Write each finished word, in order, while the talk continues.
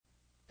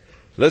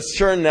Let's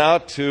turn now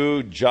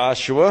to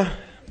Joshua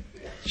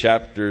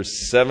chapter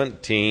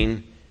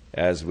 17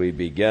 as we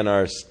begin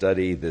our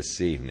study this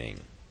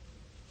evening.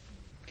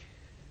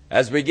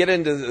 As we get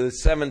into the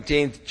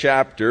 17th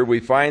chapter, we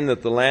find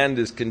that the land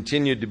is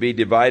continued to be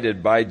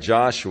divided by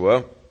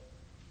Joshua,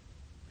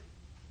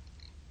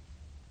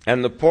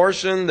 and the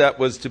portion that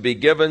was to be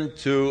given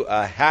to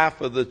a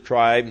half of the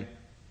tribe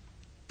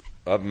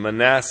of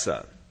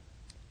Manasseh.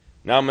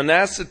 Now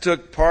Manasseh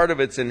took part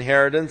of its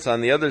inheritance on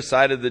the other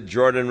side of the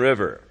Jordan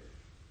River.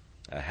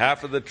 A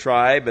half of the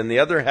tribe, and the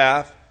other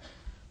half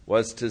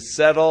was to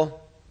settle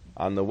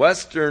on the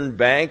western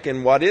bank,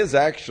 in what is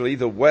actually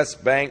the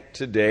West Bank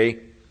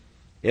today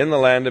in the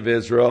land of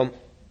Israel.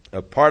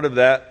 A part of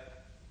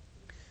that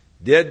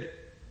did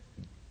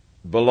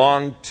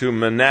belong to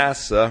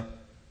Manasseh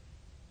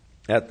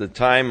at the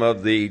time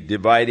of the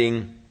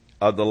dividing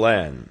of the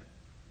land.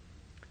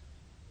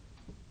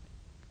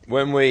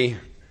 When we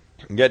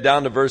get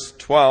down to verse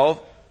 12,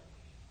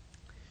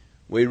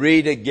 we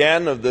read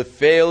again of the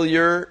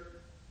failure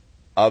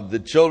of the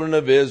children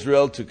of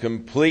Israel to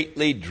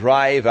completely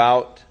drive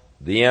out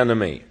the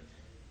enemy.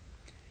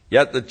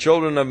 Yet the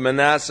children of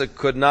Manasseh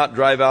could not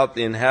drive out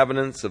the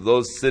inhabitants of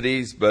those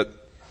cities,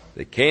 but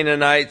the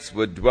Canaanites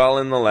would dwell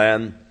in the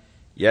land.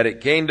 Yet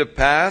it came to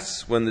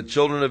pass, when the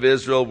children of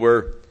Israel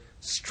were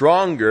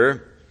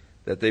stronger,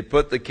 that they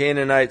put the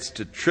Canaanites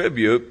to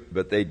tribute,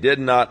 but they did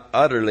not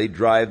utterly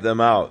drive them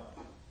out.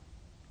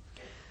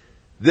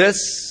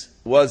 This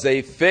was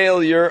a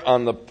failure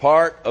on the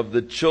part of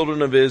the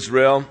children of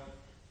Israel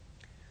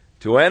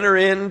to enter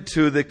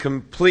into the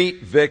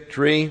complete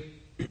victory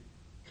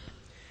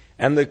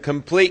and the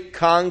complete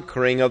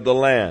conquering of the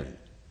land.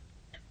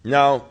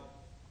 Now,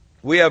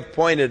 we have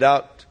pointed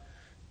out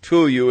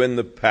to you in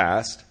the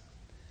past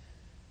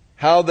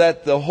how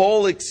that the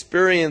whole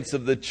experience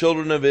of the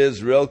children of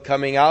Israel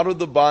coming out of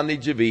the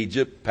bondage of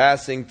Egypt,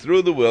 passing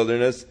through the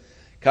wilderness,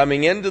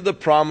 coming into the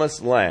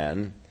promised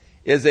land,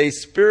 is a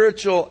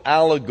spiritual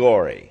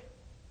allegory.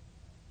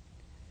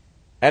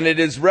 And it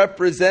is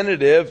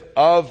representative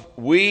of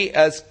we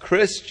as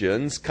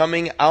Christians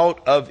coming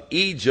out of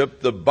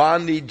Egypt, the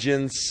bondage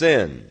in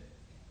sin.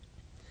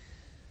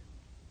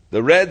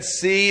 The Red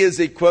Sea is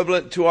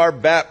equivalent to our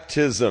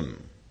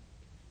baptism,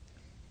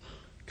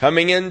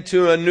 coming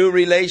into a new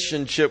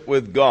relationship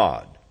with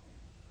God.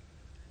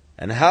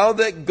 And how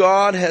that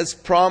God has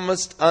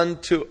promised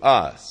unto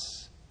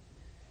us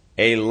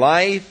a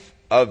life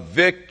of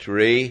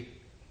victory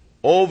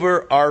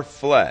over our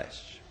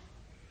flesh.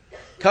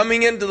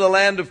 Coming into the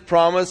land of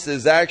promise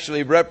is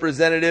actually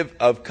representative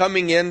of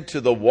coming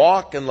into the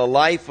walk and the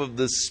life of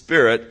the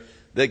Spirit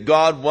that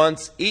God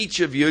wants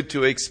each of you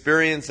to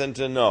experience and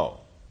to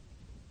know.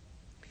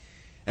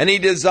 And He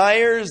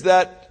desires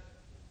that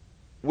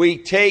we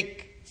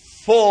take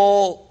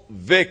full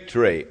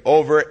victory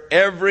over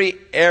every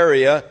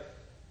area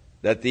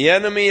that the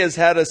enemy has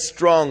had a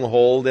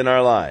stronghold in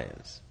our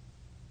lives.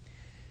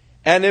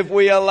 And if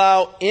we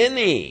allow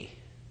any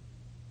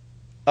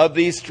of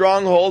these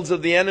strongholds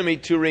of the enemy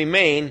to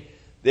remain,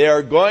 they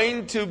are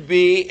going to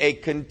be a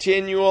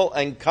continual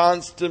and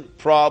constant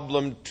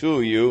problem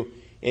to you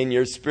in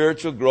your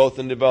spiritual growth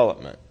and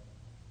development.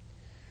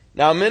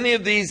 Now, many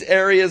of these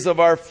areas of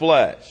our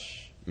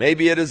flesh,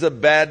 maybe it is a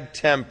bad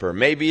temper,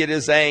 maybe it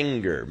is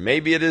anger,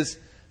 maybe it is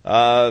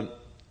other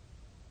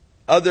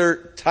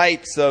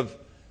types of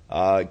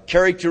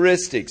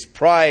characteristics,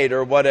 pride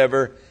or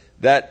whatever,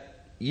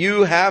 that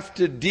you have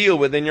to deal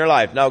with in your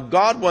life. Now,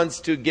 God wants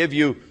to give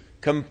you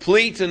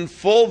complete and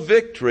full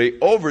victory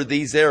over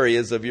these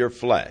areas of your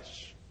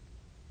flesh.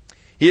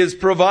 He has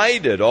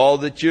provided all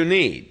that you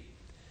need.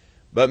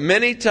 But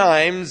many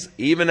times,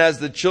 even as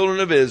the children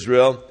of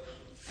Israel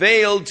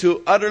failed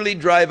to utterly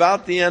drive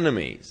out the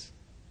enemies,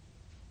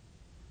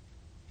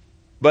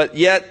 but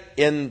yet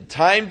in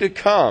time to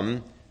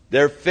come,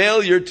 their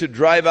failure to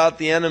drive out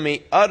the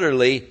enemy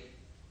utterly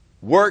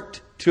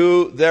worked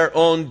to their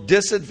own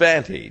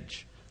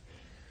disadvantage.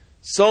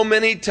 So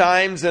many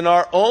times in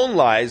our own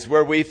lives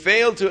where we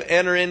fail to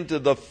enter into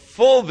the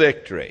full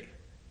victory,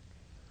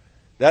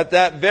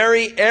 that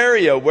very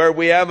area where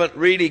we haven't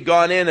really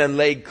gone in and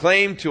laid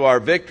claim to our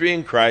victory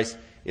in Christ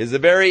is the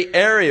very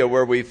area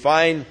where we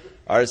find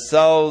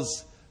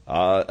ourselves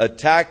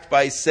attacked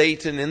by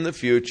Satan in the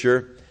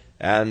future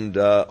and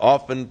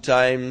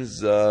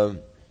oftentimes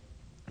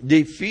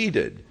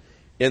defeated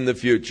in the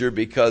future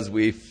because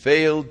we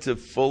failed to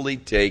fully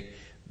take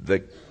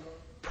the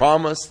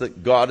promise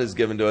that God has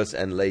given to us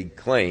and laid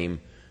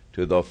claim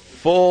to the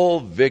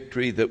full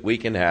victory that we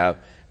can have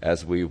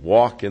as we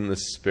walk in the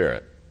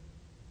Spirit.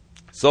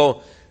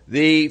 So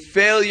the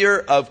failure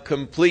of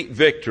complete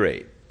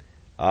victory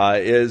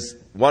is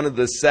one of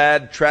the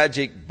sad,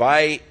 tragic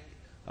little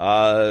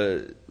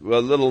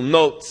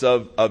notes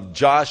of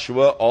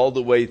Joshua all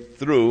the way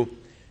through.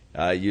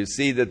 You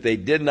see that they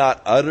did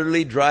not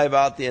utterly drive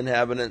out the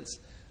inhabitants,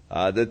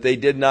 that they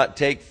did not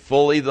take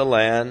fully the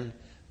land,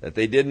 that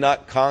they did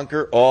not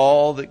conquer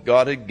all that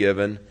God had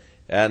given,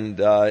 and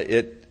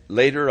it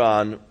later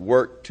on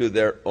worked to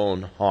their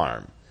own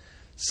harm.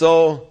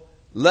 So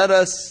let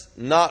us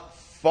not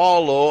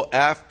follow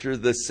after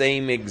the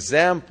same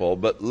example,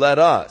 but let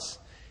us,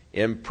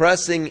 in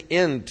pressing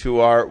into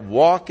our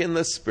walk in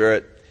the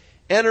Spirit,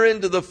 enter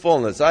into the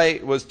fullness. I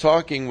was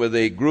talking with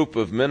a group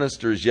of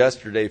ministers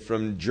yesterday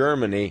from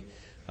Germany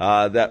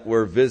that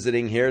were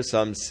visiting here,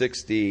 some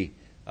 60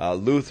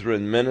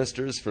 Lutheran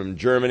ministers from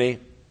Germany.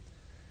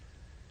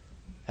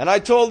 And I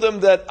told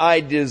them that I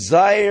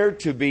desire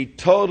to be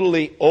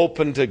totally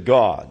open to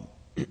God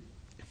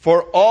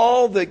for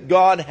all that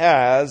God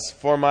has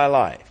for my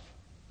life.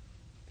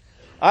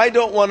 I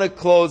don't want to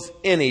close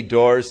any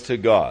doors to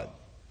God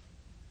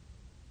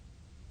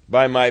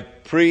by my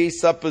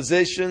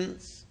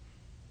presuppositions,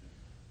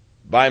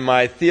 by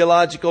my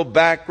theological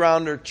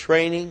background or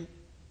training.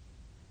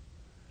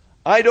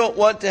 I don't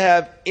want to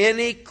have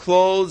any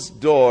closed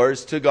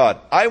doors to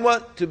God. I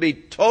want to be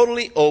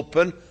totally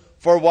open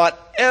for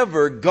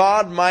whatever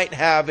God might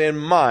have in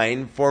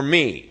mind for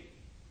me,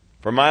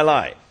 for my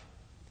life.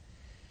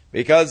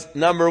 Because,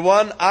 number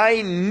one,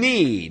 I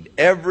need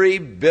every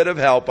bit of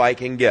help I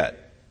can get.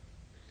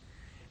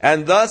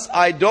 And thus,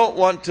 I don't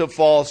want to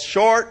fall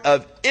short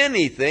of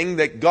anything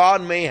that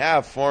God may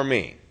have for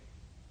me.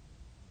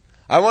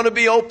 I want to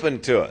be open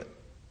to it.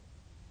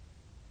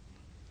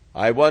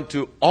 I want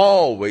to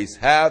always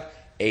have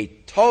a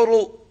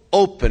total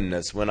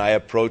openness when I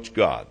approach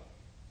God.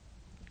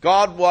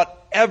 God,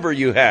 whatever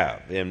you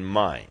have in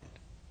mind,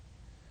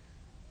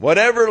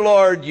 whatever,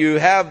 Lord, you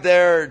have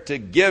there to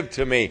give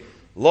to me,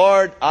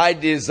 Lord, I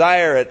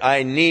desire it,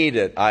 I need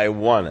it, I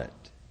want it.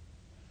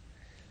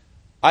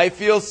 I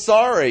feel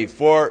sorry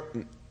for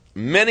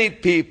many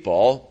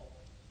people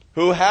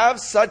who have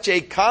such a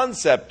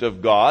concept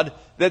of God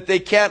that they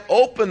can't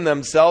open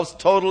themselves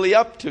totally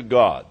up to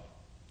God.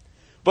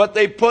 But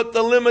they put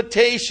the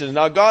limitations.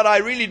 Now, God, I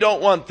really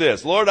don't want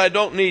this. Lord, I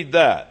don't need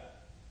that.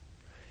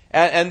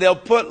 And they'll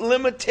put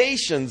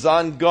limitations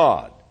on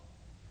God.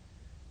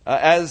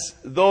 As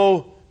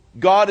though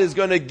God is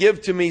going to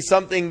give to me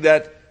something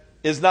that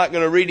is not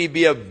going to really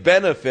be a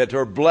benefit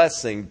or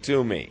blessing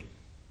to me.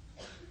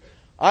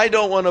 I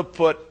don't want to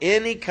put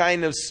any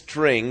kind of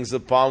strings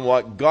upon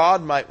what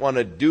God might want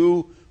to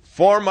do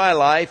for my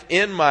life,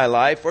 in my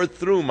life, or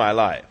through my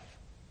life.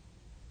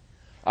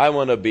 I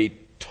want to be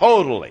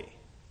totally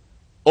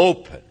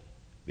open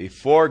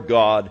before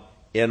God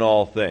in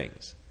all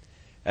things.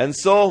 And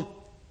so,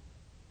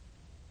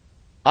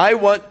 I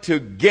want to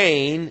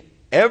gain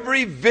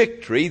every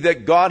victory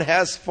that God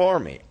has for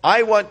me.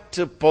 I want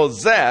to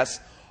possess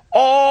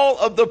all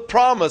of the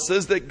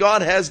promises that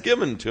God has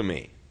given to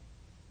me.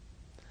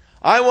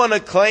 I want to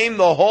claim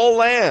the whole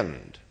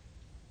land.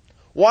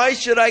 Why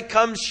should I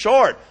come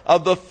short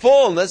of the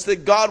fullness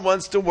that God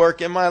wants to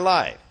work in my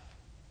life?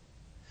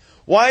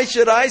 Why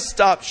should I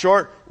stop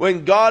short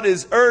when God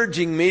is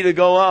urging me to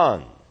go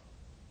on?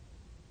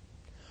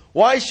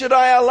 Why should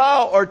I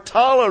allow or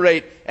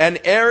tolerate an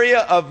area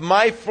of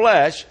my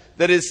flesh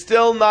that is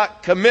still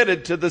not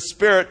committed to the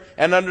Spirit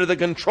and under the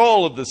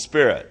control of the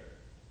Spirit?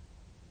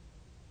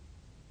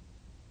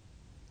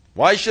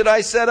 Why should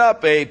I set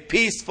up a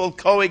peaceful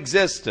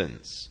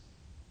coexistence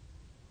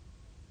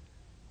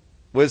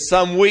with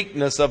some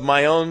weakness of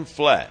my own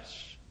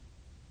flesh?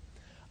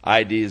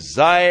 I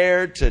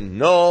desire to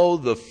know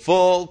the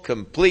full,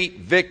 complete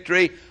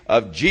victory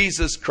of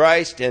Jesus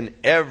Christ in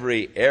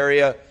every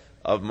area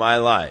of my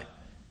life.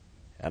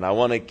 And I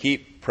want to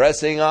keep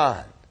pressing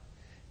on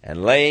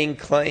and laying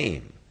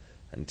claim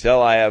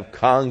until I have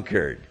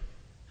conquered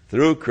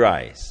through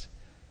Christ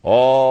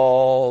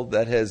all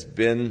that has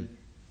been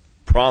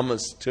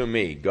promised to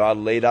me. God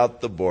laid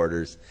out the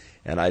borders,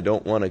 and I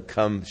don't want to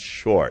come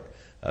short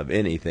of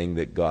anything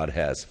that God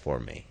has for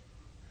me.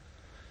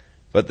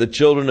 But the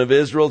children of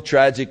Israel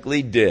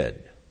tragically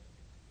did.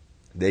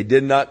 They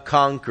did not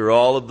conquer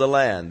all of the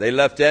land. They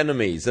left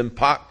enemies and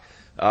pockets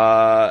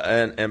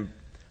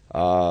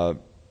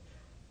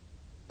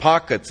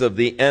of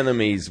the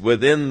enemies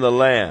within the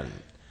land.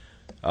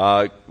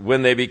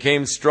 When they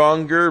became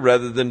stronger,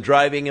 rather than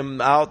driving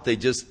them out, they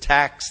just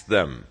taxed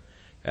them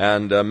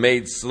and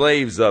made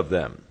slaves of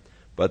them.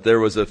 But there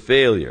was a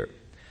failure.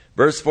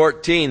 Verse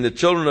 14, the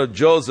children of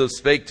Joseph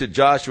spake to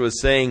Joshua,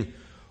 saying,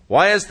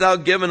 Why hast thou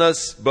given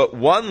us but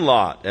one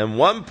lot and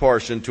one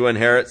portion to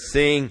inherit,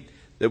 seeing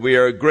that we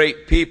are a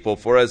great people,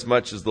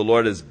 forasmuch as the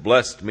Lord has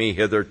blessed me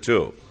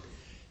hitherto?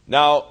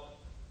 Now,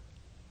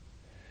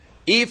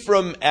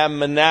 Ephraim and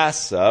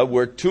Manasseh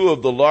were two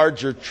of the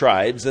larger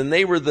tribes, and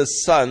they were the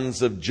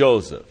sons of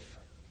Joseph.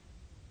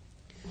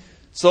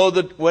 So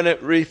that when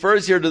it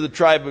refers here to the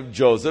tribe of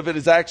Joseph, it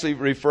is actually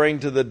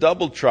referring to the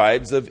double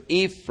tribes of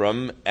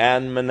Ephraim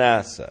and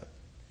Manasseh.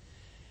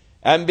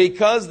 And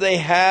because they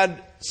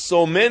had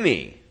so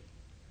many,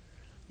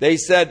 they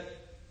said,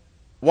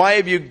 why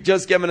have you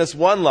just given us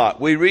one lot?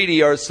 We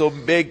really are so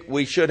big,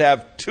 we should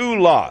have two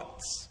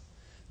lots.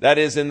 That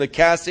is, in the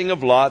casting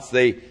of lots,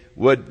 they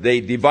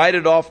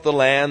divided off the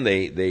land,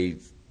 they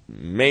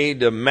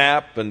made a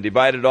map and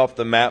divided off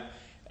the map,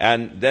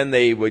 and then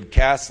they would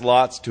cast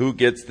lots to who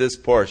gets this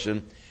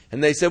portion.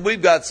 And they said,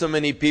 we've got so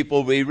many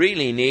people, we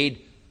really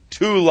need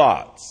 2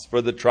 lots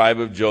for the tribe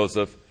of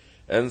Joseph.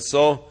 And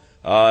so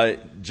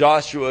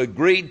Joshua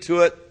agreed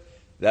to it,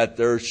 that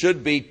there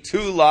should be 2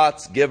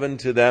 lots given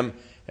to them.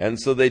 And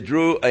so they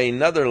drew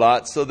another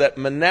lot, so that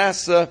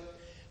Manasseh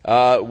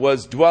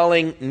was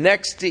dwelling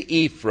next to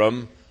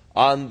Ephraim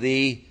on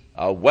the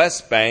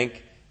west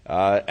bank,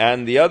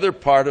 and the other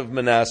part of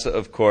Manasseh,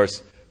 of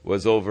course,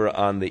 was over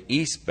on the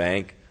east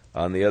bank,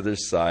 on the other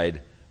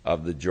side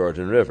of the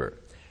Jordan River.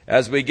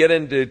 As we get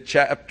into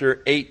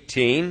chapter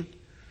 18,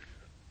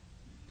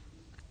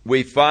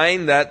 we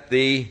find that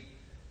the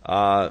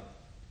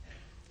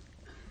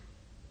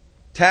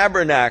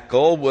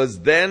tabernacle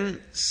was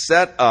then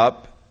set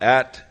up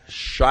at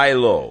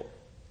Shiloh.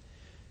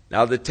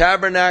 Now the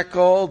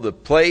tabernacle, the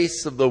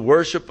place of the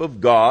worship of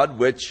God,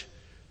 which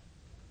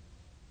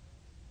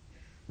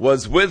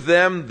was with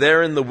them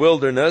there in the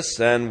wilderness,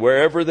 and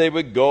wherever they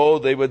would go,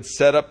 they would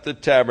set up the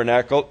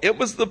tabernacle. It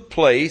was the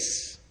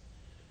place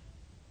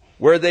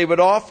where they would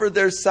offer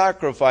their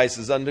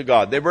sacrifices unto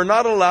God. They were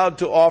not allowed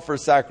to offer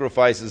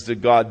sacrifices to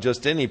God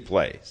just any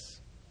place.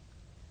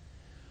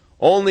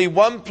 Only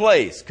one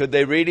place could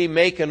they really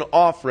make an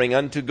offering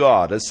unto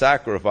God, a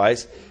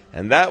sacrifice,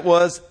 and that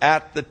was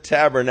at the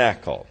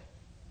tabernacle.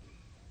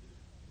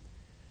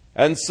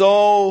 And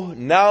so,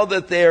 now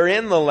that they are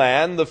in the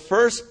land, the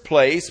first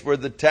place where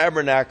the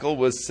tabernacle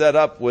was set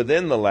up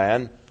within the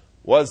land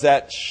was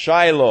at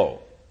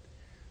Shiloh.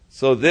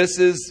 So this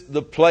is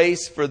the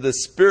place for the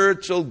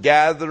spiritual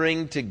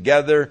gathering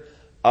together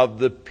of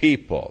the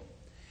people.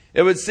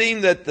 It would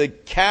seem that the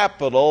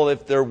capital,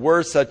 if there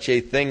were such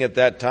a thing at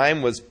that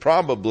time, was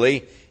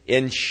probably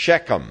in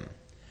Shechem.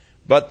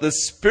 But the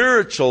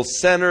spiritual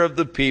center of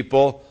the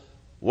people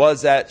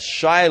was at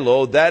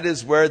Shiloh. That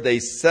is where they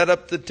set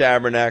up the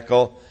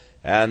tabernacle,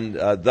 and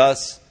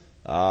thus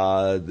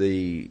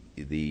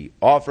the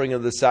offering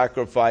of the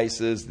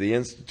sacrifices, the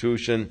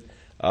institution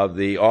of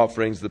the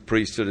offerings, the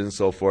priesthood, and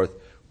so forth,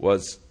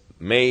 was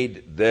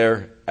made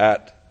there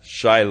at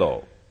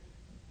Shiloh.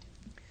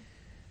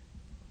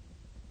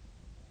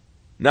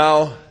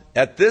 Now,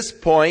 at this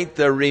point,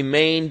 there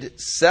remained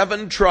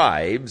 7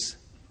 tribes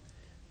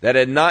that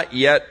had not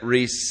yet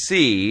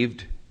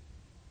received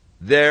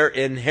their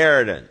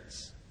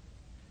inheritance.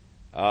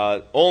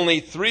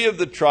 Only 3 of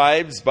the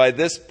tribes by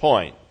this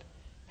point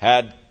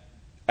had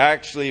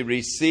actually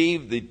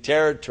received the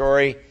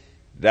territory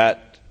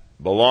that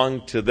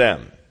belonged to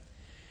them.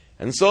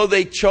 And so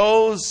they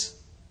chose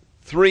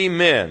 3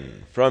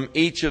 men from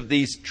each of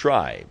these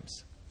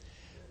tribes,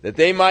 that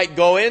they might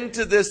go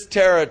into this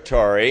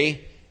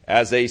territory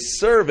as a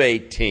survey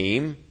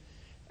team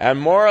and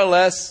more or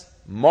less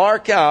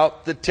mark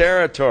out the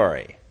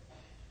territory.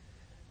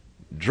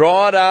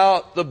 Draw it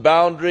out, the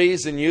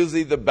boundaries, and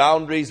usually the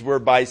boundaries were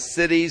by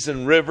cities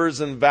and rivers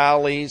and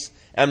valleys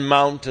and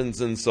mountains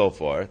and so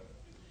forth,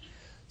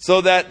 so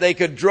that they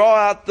could draw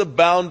out the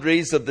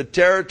boundaries of the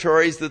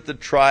territories that the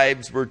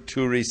tribes were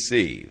to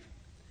receive.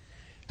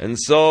 And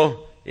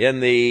so in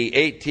the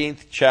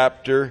 18th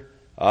chapter,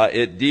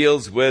 it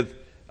deals with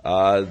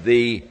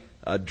the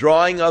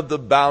drawing of the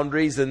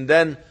boundaries and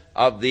then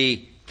of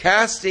the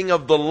casting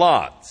of the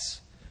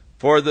lots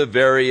for the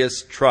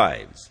various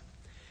tribes.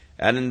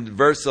 And in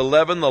verse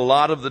 11, the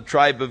lot of the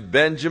tribe of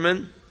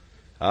Benjamin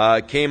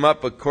came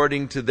up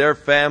according to their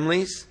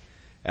families,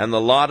 and the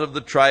lot of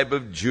the tribe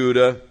of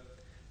Judah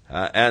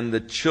and the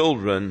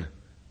children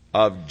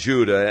of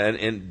Judah.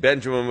 And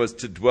Benjamin was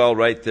to dwell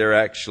right there,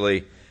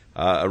 actually,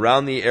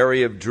 around the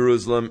area of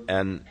Jerusalem,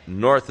 and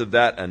north of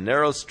that, a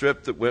narrow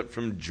strip that went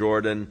from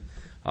Jordan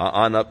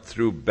on up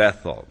through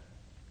Bethel.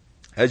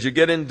 As you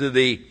get into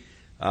the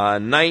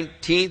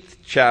 19th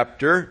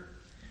chapter,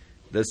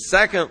 the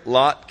second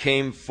lot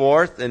came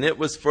forth, and it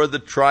was for the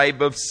tribe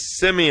of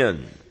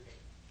Simeon.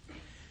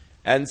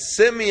 And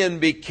Simeon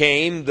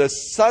became the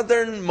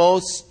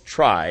southernmost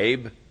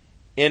tribe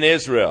in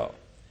Israel.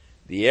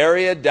 The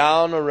area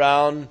down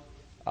around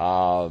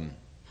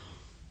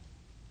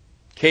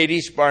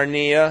Kadesh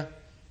Barnea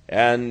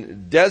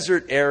and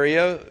desert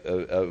area,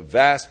 a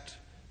vast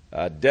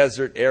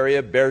desert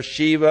area,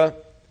 Beersheba,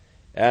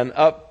 and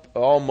up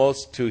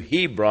almost to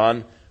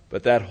Hebron.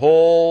 But that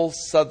whole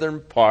southern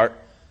part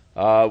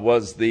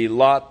was the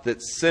lot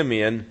that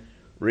Simeon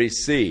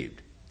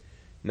received.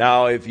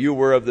 Now, if you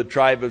were of the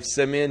tribe of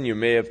Simeon, you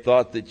may have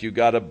thought that you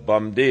got a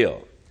bum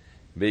deal,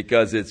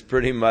 because it's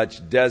pretty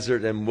much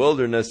desert and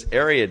wilderness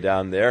area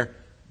down there.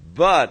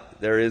 But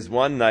there is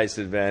one nice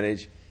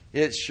advantage.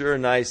 It's sure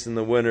nice in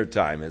the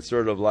wintertime. It's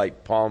sort of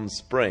like Palm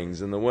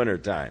Springs in the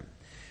wintertime.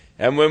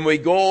 And when we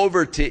go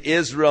over to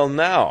Israel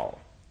now,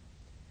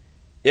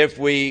 if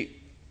we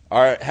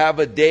have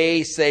a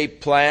day, say,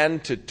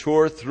 planned to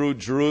tour through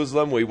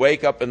Jerusalem, we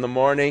wake up in the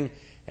morning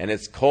and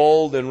it's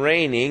cold and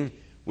raining,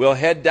 we'll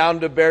head down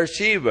to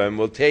Beersheba and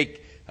we'll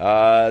take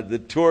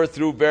the tour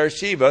through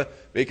Beersheba,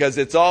 because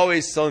it's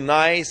always so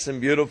nice and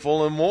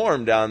beautiful and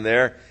warm down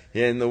there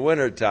in the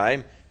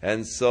wintertime.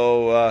 And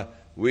so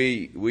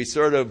we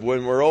sort of,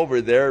 when we're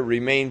over there,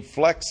 remain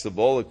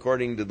flexible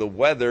according to the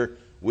weather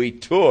we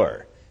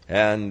tour.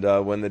 And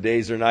when the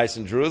days are nice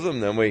in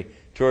Jerusalem, then we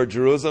toward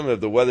Jerusalem. If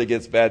the weather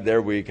gets bad there,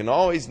 we can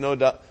always know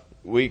that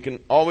we can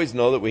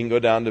go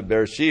down to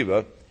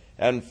Beersheba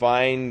and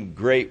find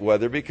great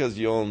weather, because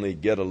you only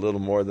get a little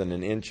more than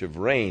an inch of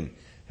rain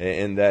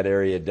in that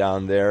area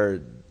down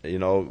there. You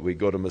know, we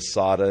go to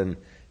Masada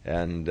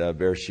and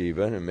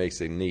Beersheba, and it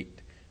makes a neat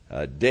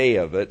day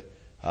of it.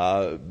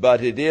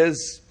 But it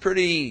is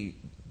pretty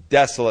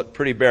desolate,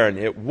 pretty barren.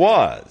 It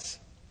was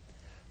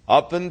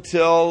up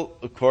until,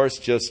 of course,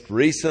 just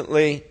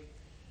recently,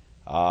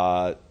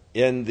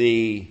 in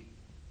the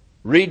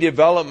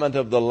redevelopment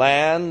of the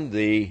land,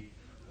 the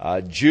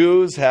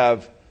Jews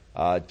have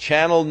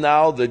channeled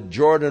now the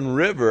Jordan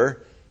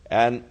River,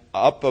 and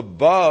up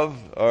above,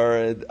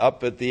 or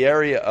up at the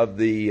area of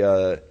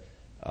the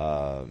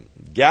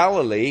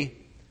Galilee,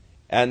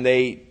 and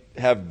they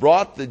have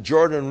brought the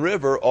Jordan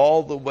River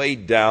all the way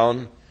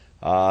down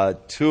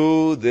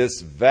to this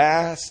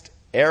vast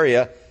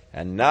area.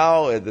 And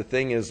now the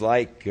thing is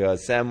like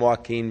San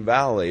Joaquin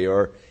Valley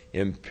or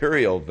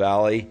Imperial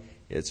Valley.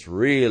 It's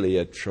really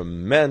a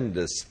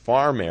tremendous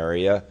farm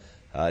area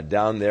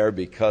down there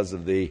because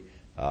of the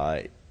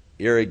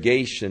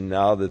irrigation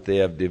now that they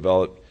have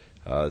developed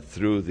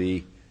through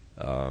the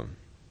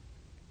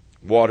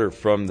water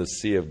from the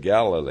Sea of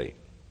Galilee.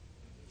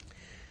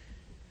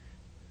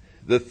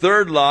 The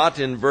third lot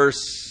in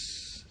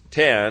verse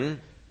 10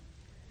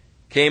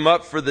 came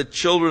up for the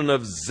children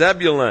of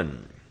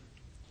Zebulun,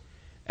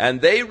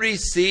 and they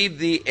received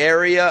the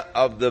area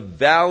of the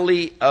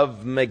valley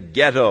of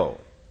Megiddo,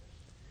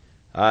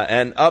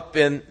 and up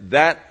in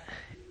that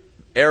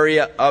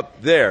area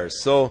up there.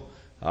 So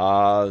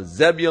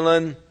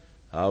Zebulun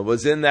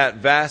was in that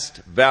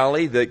vast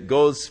valley that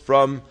goes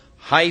from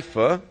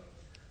Haifa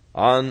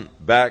on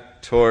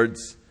back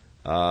towards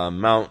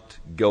Mount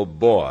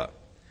Gilboa.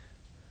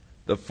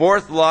 The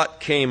fourth lot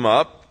came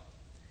up,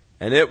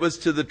 and it was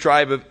to the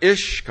tribe of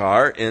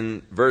Issachar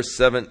in verse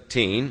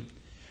 17,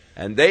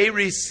 and they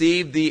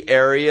received the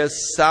area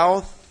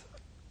south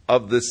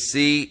of the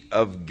Sea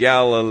of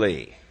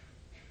Galilee.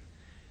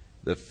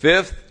 The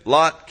fifth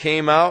lot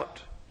came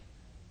out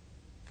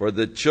for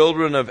the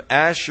children of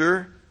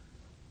Asher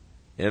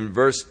in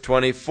verse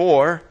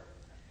 24,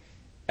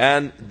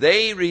 and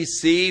they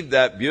received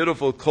that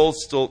beautiful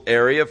coastal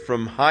area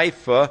from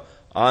Haifa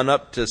on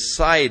up to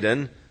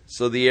Sidon,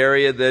 so the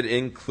area that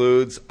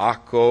includes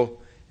Akko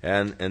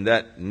and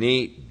that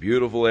neat,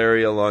 beautiful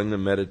area along the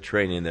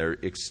Mediterranean. They're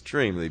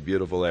extremely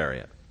beautiful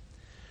area.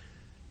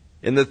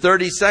 In the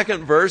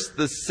 32nd verse,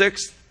 the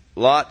sixth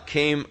lot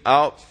came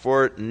out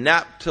for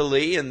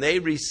Naphtali, and they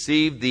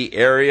received the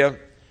area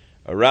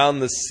around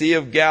the Sea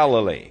of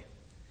Galilee.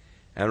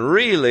 And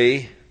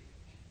really,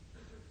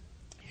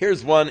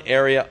 here's one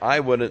area I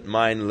wouldn't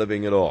mind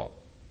living at all.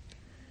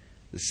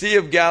 The Sea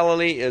of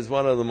Galilee is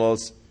one of the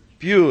most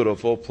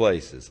beautiful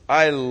places.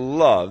 I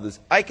love this.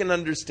 I can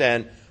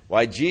understand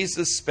why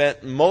Jesus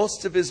spent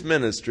most of his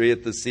ministry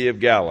at the Sea of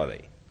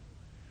Galilee.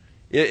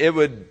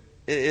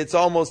 It's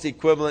almost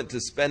equivalent to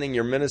spending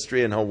your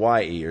ministry in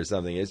Hawaii or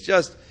something. It's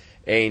just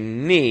a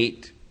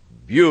neat,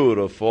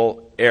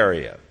 beautiful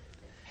area.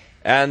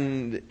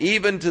 And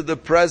even to the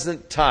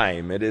present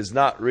time, it is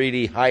not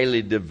really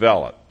highly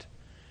developed.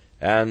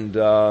 And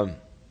boy,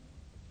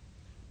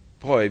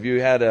 if you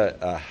had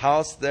a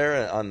house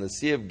there on the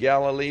Sea of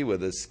Galilee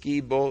with a ski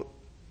boat,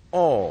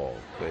 oh,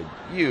 could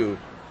you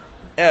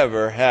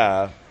ever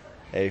have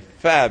a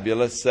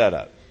fabulous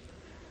setup.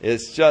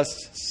 It's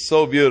just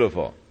so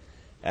beautiful.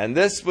 And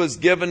this was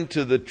given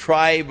to the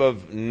tribe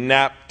of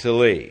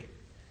Naphtali.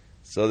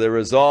 So there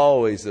was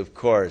always, of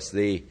course,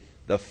 the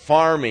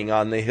farming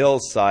on the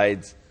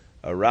hillsides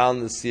around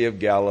the Sea of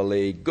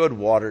Galilee, good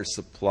water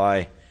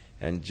supply,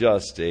 and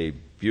just a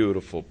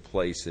beautiful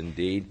place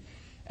indeed.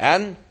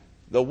 And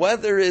the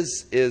weather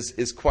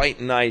is quite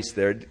nice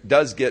there. It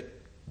does get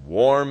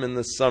warm in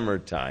the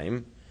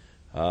summertime,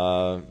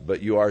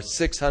 but you are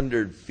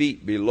 600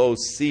 feet below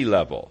sea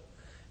level.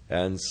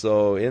 And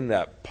so in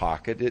that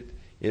pocket,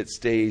 it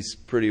stays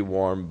pretty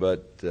warm,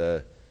 but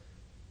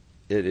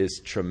it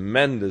is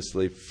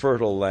tremendously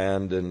fertile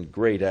land and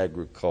great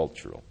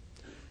agricultural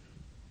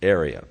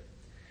area.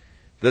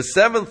 The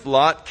seventh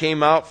lot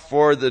came out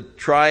for the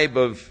tribe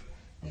of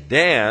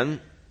Dan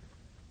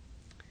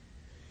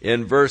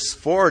in verse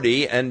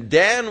 40, and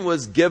Dan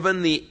was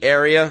given the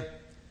area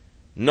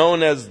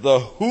known as the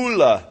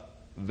Hula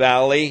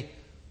Valley,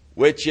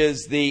 which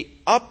is the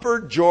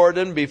upper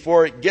Jordan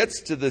before it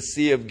gets to the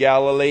Sea of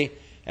Galilee,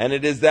 and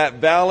it is that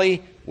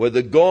valley with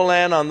the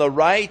Golan on the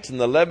right and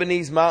the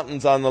Lebanese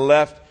mountains on the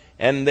left,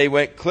 and they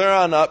went clear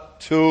on up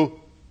to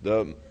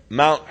the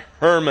Mount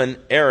Hermon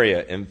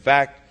area. In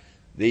fact,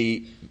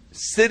 the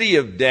city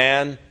of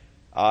Dan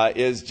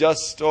is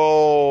just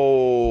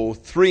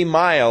 3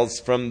 miles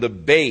from the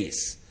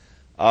base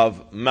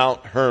of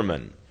Mount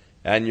Hermon,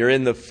 and you're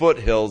in the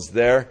foothills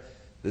there.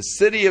 The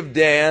city of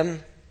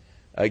Dan,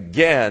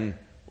 again,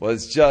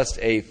 was just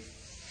a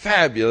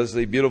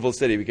fabulously beautiful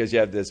city because you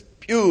have this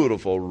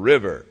beautiful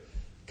river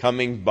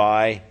coming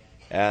by,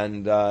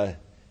 and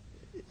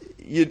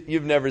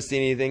you've never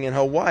seen anything in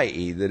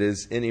Hawaii that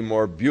is any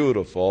more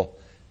beautiful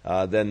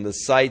than the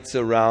sites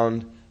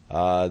around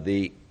what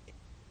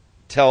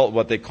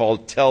they call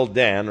Tel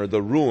Dan, or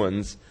the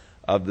ruins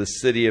of the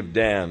city of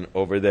Dan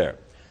over there.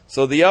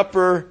 So the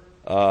upper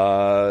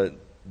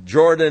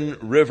Jordan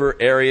River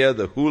area,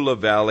 the Hula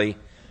Valley,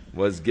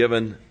 was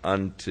given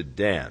unto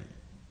Dan.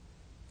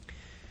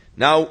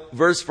 Now,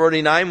 verse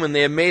 49, when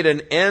they had made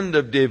an end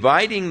of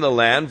dividing the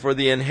land for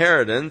the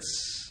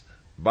inheritance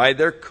by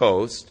their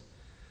coast,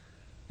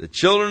 the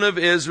children of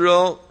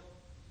Israel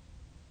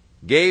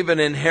gave an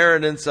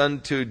inheritance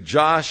unto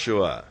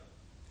Joshua.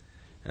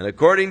 And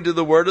according to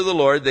the word of the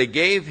Lord, they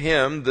gave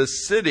him the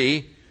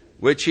city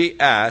which he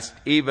asked,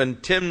 even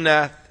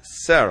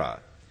Timnath-serah,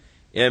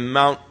 in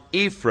Mount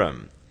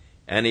Ephraim.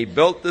 And he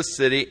built the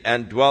city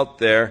and dwelt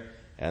there.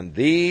 And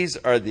these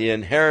are the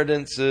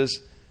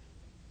inheritances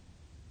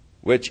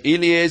which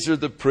Eleazar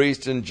the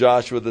priest and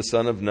Joshua the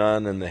son of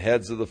Nun and the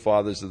heads of the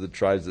fathers of the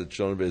tribes of the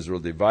children of Israel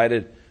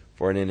divided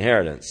for an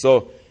inheritance.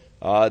 So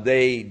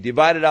they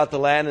divided out the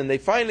land, and they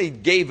finally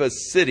gave a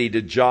city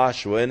to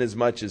Joshua,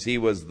 inasmuch as he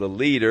was the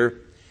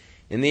leader,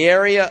 in the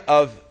area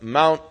of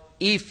Mount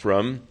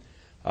Ephraim,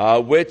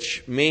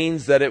 which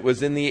means that it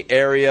was in the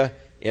area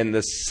in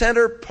the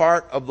center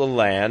part of the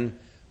land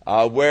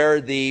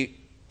where the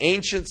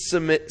ancient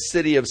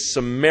city of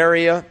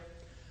Samaria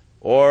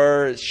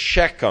or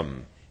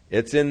Shechem,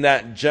 it's in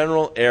that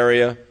general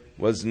area,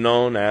 was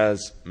known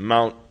as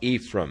Mount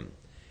Ephraim.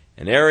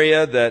 An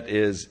area that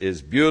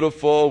is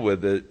beautiful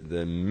with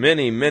the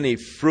many, many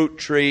fruit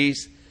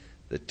trees,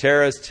 the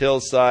terraced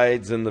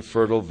hillsides and the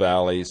fertile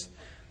valleys.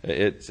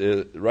 It's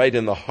right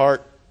in the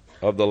heart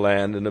of the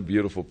land, and a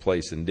beautiful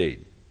place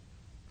indeed.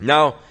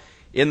 Now,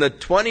 in the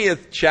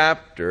 20th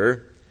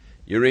chapter,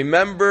 you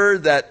remember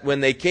that when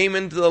they came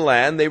into the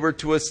land, they were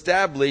to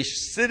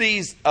establish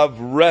cities of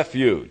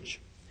refuge,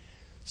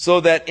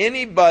 so that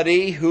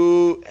anybody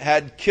who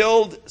had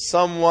killed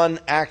someone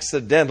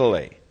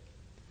accidentally,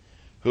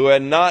 who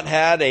had not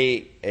had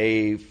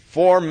a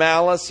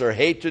malice or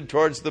hatred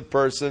towards the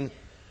person,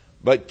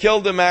 but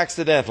killed him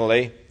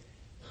accidentally,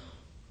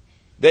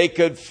 they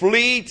could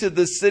flee to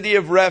the city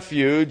of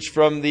refuge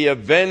from the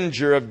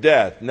avenger of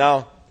death.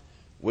 Now,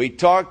 we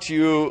talked to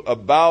you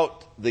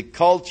about the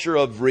culture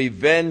of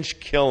revenge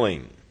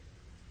killing.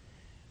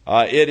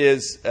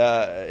 It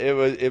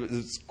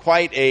was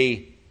quite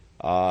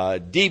a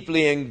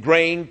deeply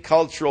ingrained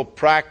cultural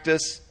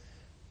practice.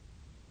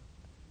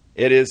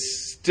 It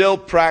is still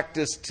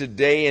practiced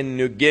today in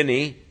New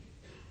Guinea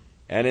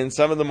and in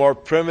some of the more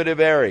primitive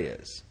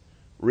areas.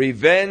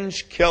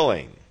 Revenge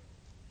killing.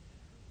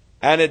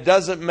 And it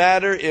doesn't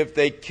matter if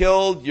they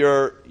killed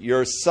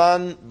your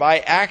son by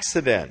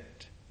accident.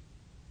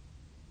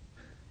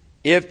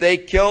 If they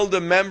killed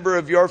a member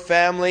of your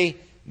family,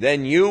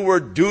 then you were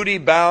duty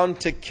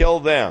bound to kill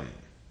them.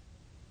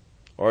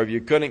 Or if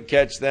you couldn't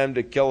catch them,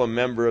 to kill a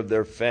member of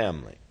their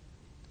family.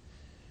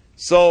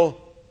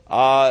 So,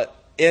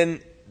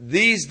 in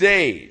these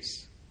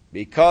days,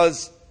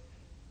 because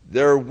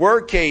there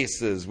were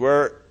cases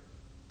where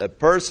a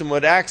person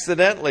would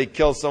accidentally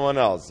kill someone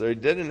else, they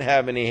didn't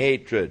have any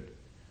hatred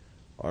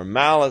or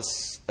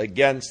malice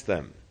against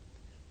them,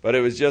 but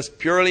it was just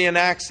purely an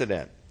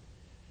accident.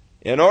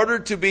 In order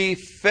to be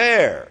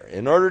fair,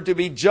 in order to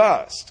be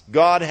just,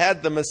 God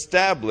had them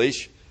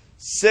establish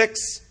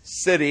 6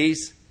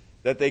 cities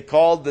that they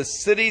called the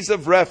cities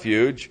of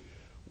refuge,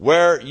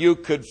 where you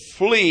could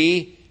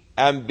flee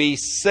and be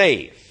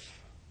safe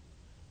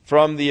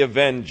from the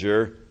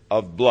avenger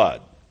of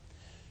blood.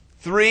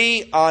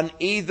 3 on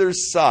either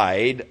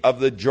side of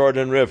the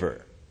Jordan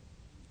River.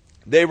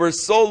 They were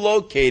so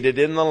located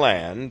in the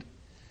land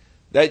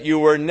that you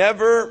were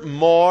never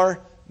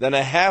more than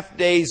a half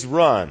day's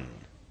run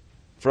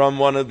from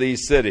one of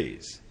these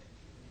cities.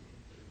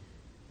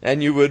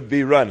 And you would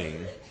be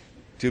running,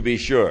 to be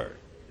sure.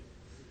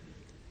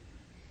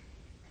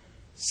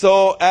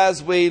 So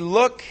as we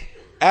look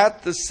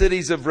at the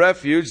cities of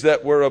refuge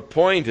that were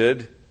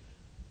appointed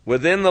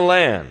within the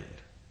land,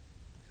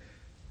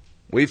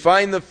 we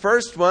find the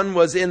first one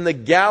was in the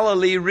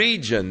Galilee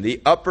region, the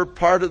upper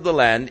part of the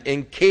land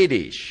in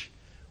Kadesh,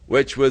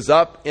 which was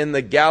up in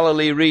the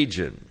Galilee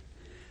region.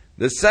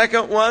 The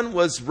second one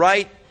was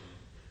right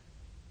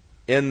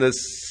in the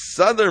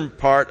southern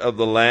part of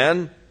the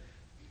land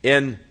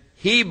in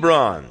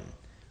Hebron,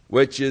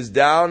 which is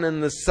down in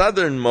the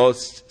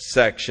southernmost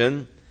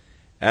section.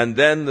 And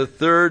then the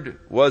third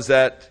was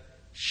at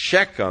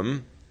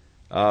Shechem,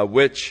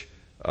 which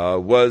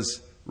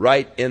was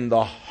right in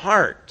the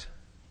heart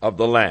of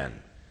the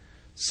land.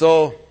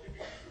 So,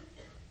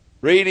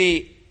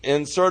 really,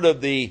 in sort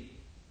of the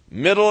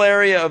middle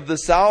area of the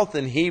south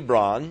in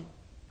Hebron,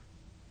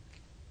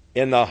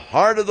 in the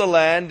heart of the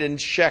land in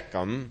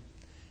Shechem,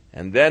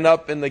 and then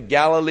up in the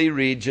Galilee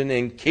region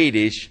in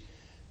Kadesh,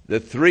 the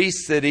 3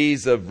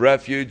 cities of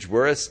refuge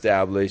were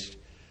established,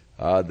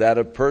 that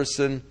a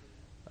person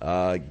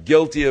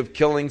guilty of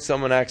killing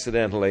someone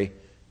accidentally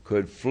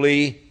could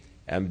flee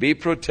and be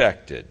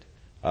protected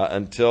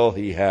until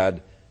he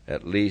had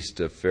at least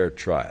a fair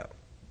trial.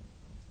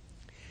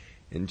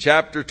 In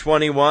chapter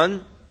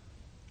 21,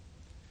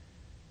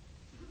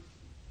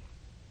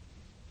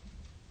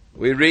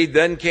 We read,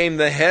 then came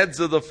the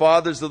heads of the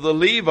fathers of the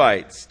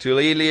Levites to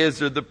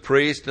Eleazar the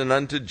priest and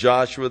unto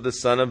Joshua the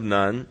son of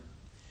Nun.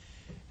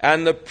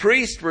 And the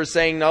priests were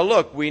saying, now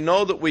look, we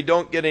know that we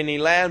don't get any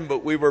land,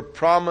 but we were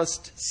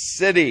promised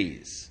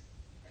cities.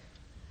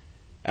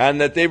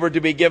 And that they were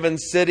to be given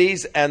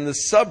cities and the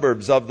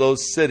suburbs of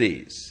those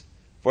cities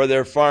for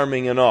their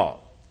farming and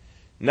all.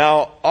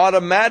 Now,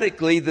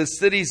 automatically, the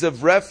cities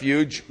of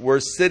refuge were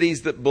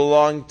cities that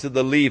belonged to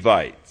the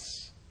Levites.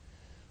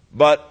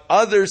 But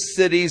other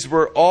cities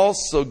were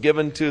also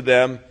given to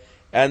them,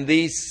 and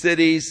these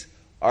cities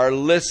are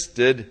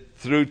listed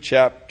through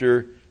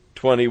chapter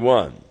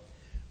 21.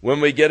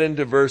 When we get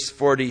into verse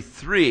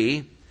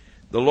 43,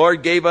 the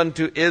Lord gave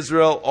unto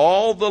Israel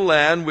all the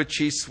land which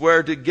he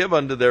sware to give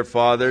unto their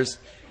fathers,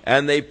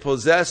 and they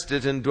possessed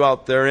it and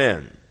dwelt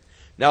therein.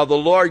 Now the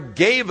Lord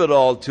gave it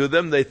all to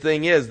them. The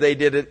thing is, they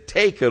didn't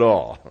take it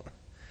all.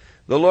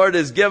 The Lord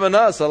has given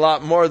us a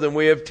lot more than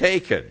we have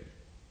taken.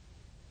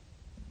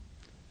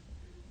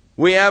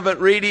 We haven't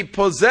really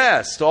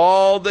possessed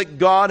all that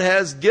God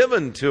has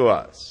given to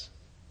us.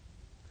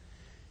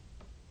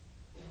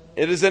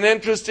 It is an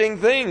interesting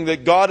thing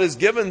that God has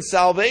given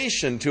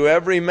salvation to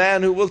every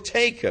man who will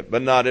take it,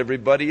 but not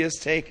everybody has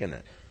taken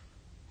it.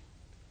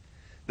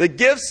 The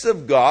gifts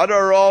of God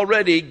are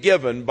already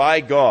given by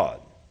God.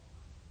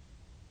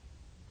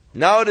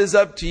 Now it is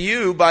up to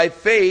you by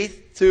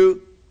faith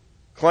to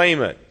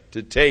claim it,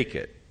 to take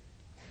it.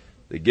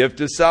 The gift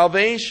of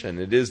salvation,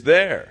 it is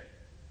there.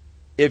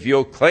 If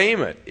you'll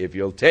claim it, if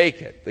you'll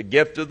take it. The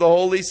gift of the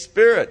Holy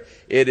Spirit,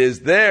 it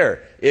is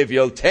there. If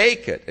you'll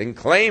take it and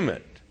claim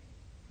it.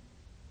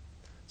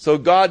 So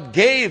God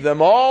gave them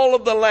all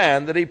of the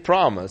land that he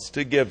promised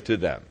to give to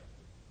them.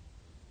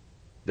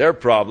 Their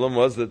problem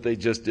was that they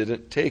just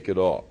didn't take it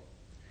all.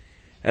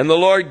 And the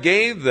Lord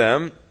gave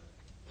them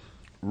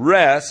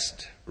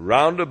rest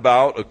round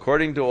about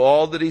according to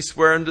all that he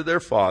sware unto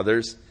their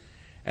fathers.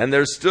 And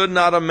there stood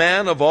not a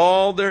man of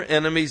all their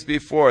enemies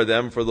before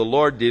them, for the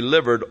Lord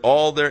delivered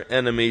all their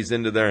enemies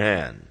into their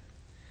hand.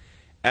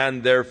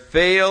 And there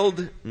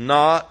failed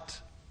not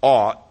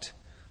aught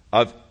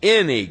of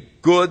any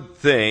good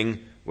thing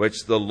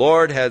which the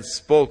Lord had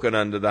spoken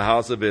unto the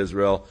house of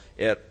Israel.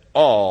 It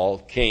all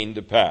came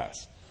to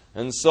pass.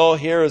 And so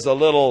here is a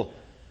little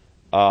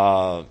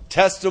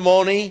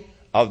testimony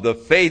of the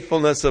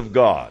faithfulness of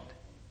God.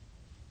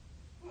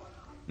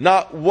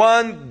 Not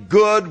one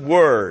good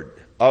word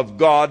of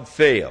God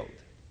failed.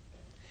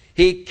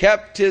 He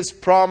kept his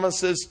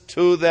promises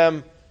to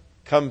them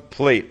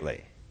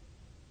completely.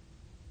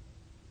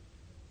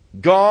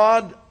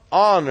 God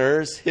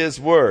honors his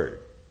word.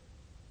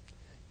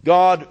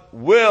 God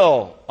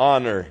will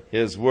honor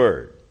his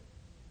word.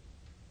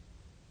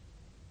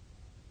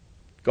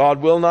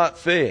 God will not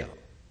fail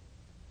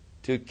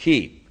to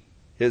keep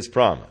his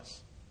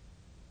promise.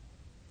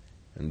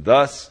 And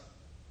thus,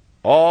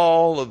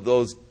 all of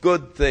those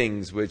good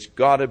things which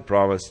God had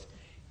promised,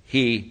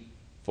 he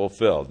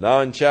fulfilled. Now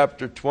in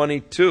chapter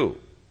 22,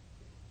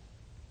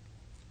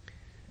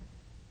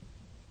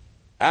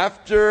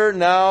 after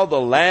now the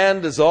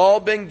land has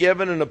all been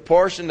given and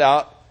apportioned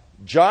out,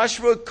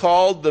 Joshua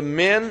called the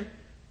men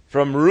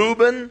from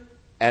Reuben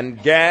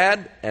and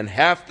Gad and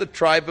half the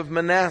tribe of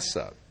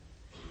Manasseh.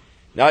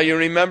 Now you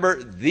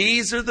remember,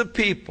 these are the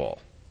people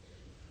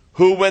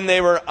who, when they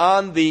were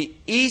on the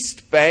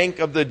east bank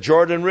of the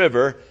Jordan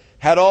River,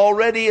 had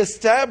already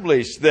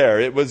established there.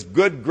 It was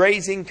good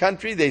grazing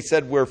country. They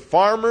said, we're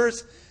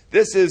farmers.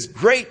 This is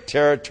great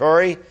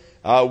territory.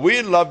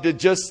 We'd love to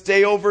just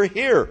stay over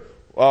here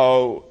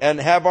and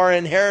have our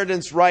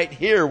inheritance right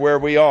here where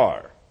we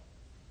are.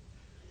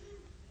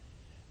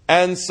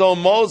 And so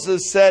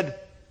Moses said,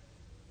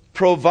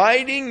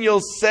 providing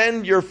you'll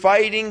send your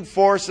fighting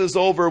forces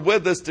over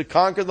with us to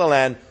conquer the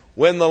land,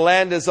 when the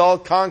land is all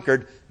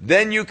conquered,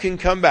 then you can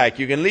come back.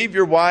 You can leave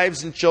your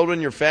wives and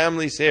children, your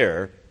families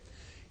here.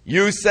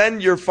 You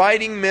send your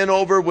fighting men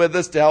over with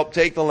us to help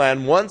take the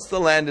land. Once the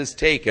land is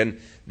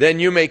taken, then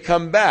you may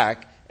come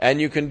back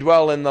and you can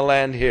dwell in the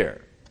land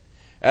here.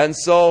 And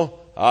so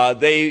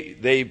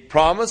they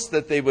promised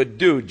that they would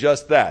do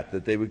just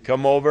that they would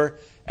come over,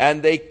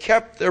 and they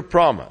kept their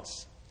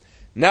promise.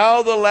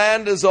 Now the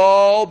land has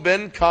all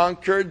been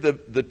conquered.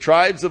 The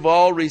tribes have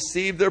all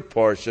received their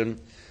portion.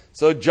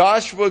 So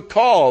Joshua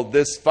called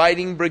this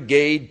fighting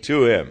brigade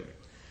to him,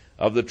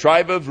 of the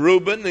tribe of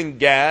Reuben and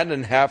Gad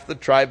and half the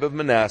tribe of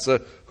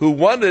Manasseh, who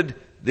wanted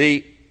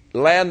the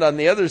land on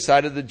the other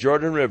side of the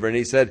Jordan River. And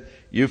he said,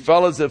 you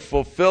fellows have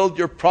fulfilled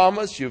your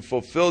promise. You've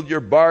fulfilled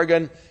your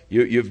bargain.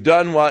 You've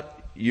done what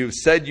you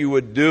said you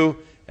would do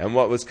and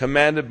what was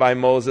commanded by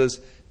Moses.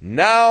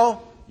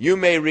 Now you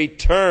may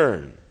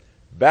return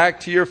back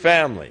to your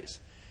families.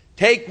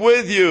 Take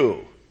with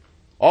you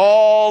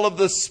all of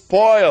the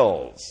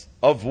spoils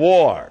of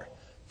war.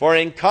 For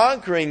in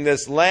conquering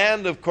this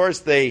land, of course,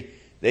 they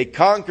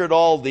conquered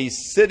all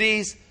these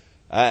cities,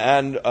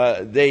 and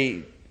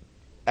they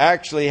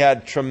actually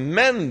had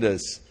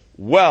tremendous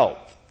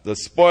wealth. The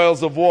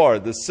spoils of war,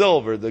 the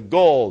silver, the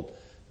gold,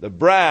 the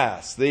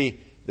brass, the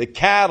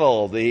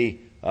cattle, the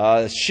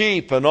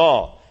sheep and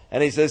all.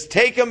 And he says,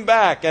 take them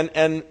back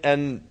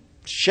and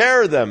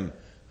share them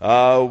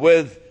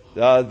with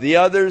the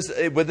others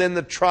within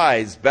the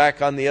tribes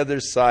back on the other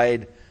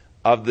side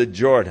of the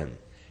Jordan.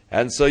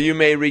 And so you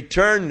may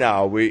return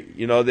now.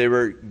 They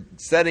were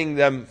setting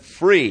them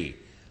free,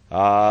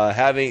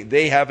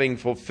 having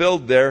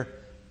fulfilled their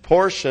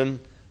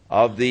portion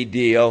of the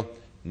deal.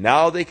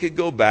 Now they could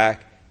go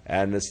back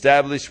and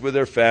establish with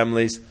their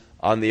families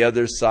on the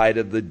other side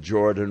of the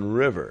Jordan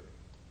River.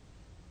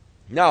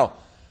 Now,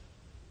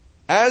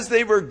 as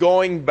they were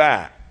going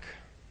back,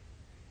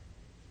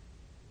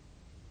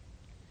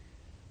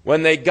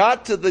 when they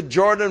got to the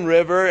Jordan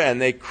River and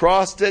they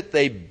crossed it,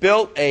 they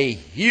built a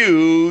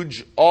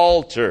huge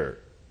altar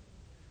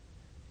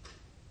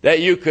that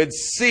you could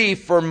see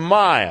for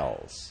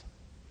miles.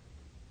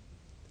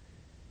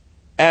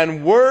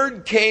 And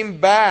word came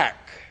back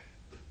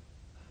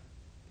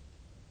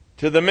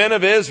to the men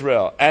of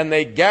Israel, and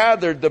they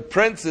gathered the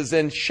princes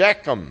in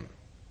Shechem.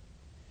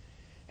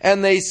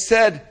 And they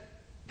said,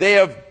 they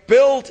have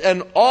built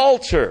an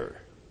altar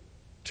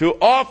to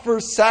offer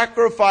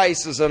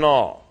sacrifices and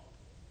all.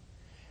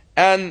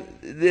 And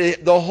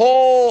the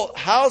whole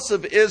house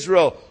of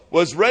Israel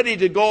was ready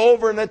to go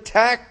over and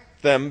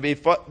attack them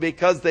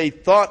because they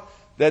thought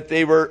that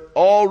they were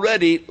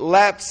already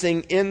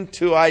lapsing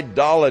into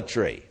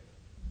idolatry.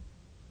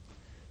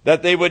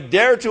 That they would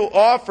dare to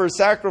offer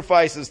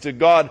sacrifices to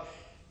God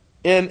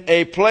in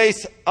a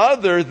place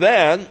other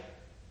than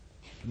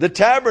the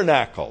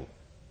tabernacle,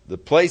 the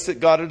place that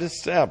God had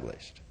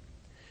established.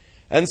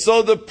 And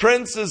so the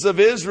princes of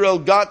Israel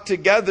got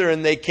together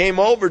and they came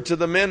over to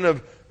the men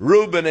of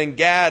Reuben and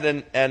Gad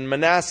and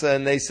Manasseh,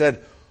 and they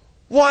said,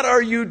 what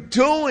are you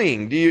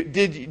doing?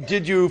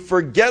 Did you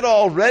forget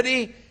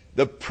already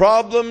the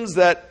problems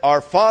that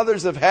our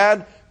fathers have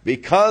had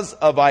because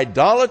of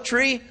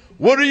idolatry?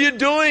 What are you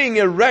doing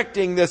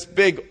erecting this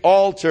big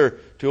altar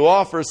to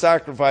offer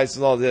sacrifices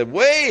and all that?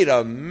 Wait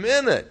a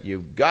minute,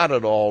 you've got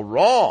it all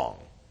wrong.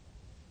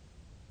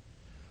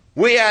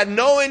 We had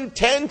no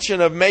intention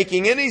of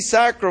making any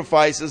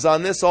sacrifices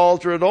on this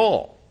altar at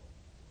all.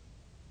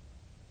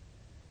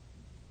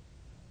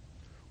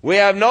 We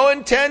have no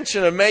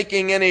intention of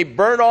making any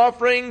burnt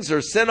offerings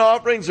or sin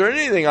offerings or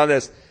anything on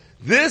this.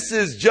 This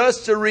is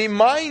just a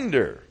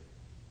reminder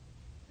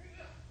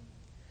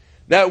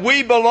that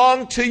we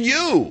belong to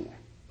you.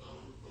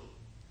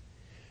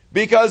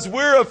 Because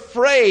we're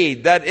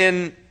afraid that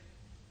in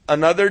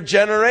another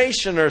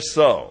generation or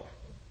so,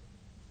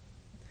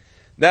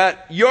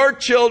 that your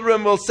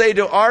children will say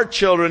to our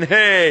children,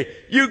 hey,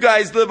 you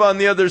guys live on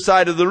the other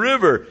side of the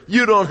river.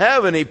 You don't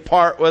have any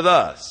part with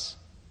us.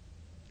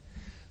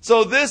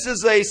 So this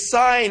is a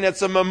sign,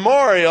 it's a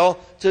memorial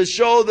to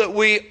show that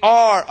we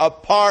are a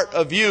part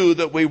of you,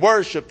 that we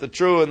worship the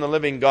true and the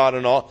living God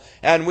and all.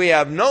 And we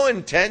have no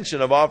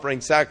intention of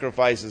offering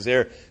sacrifices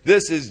here.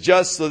 This is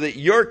just so that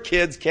your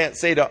kids can't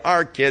say to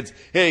our kids,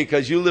 hey,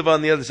 because you live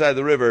on the other side of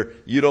the river,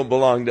 you don't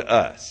belong to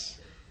us.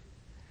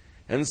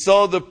 And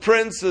so the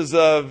princes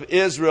of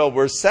Israel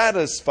were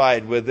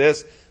satisfied with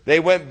this. They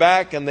went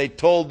back and they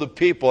told the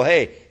people,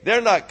 hey,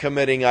 they're not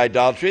committing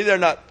idolatry. They're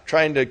not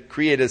trying to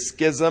create a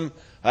schism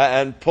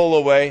and pull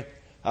away.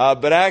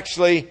 But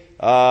actually,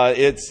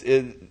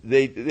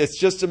 it's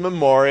just a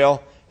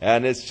memorial,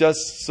 and it's just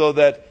so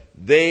that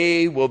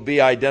they will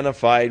be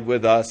identified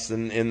with us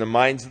in the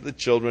minds of the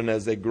children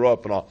as they grow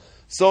up and all.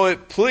 So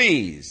it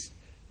pleased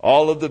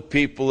all of the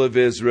people of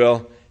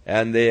Israel,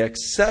 and they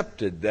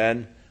accepted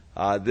then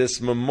this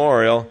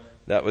memorial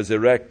that was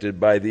erected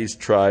by these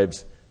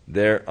tribes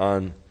there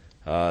on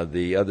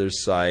the other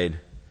side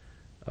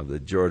of the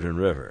Jordan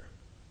River.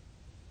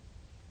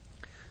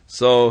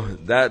 So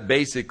that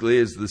basically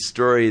is the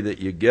story that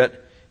you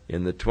get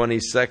in the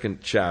 22nd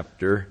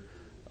chapter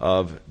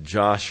of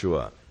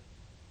Joshua.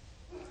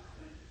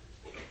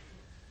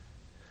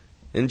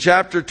 In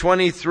chapter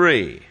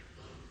 23,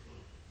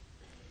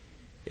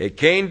 it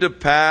came to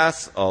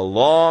pass a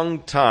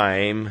long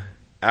time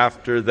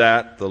after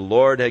that the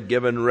Lord had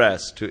given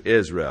rest to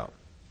Israel.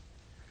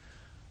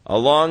 A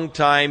long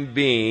time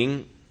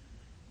being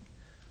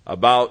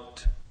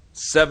about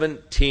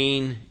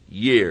 17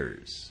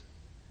 years.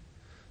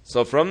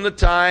 So from the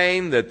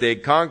time that they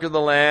conquered the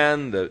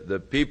land,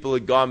 the people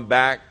had gone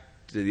back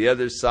to the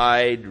other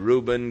side,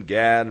 Reuben,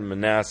 Gad, and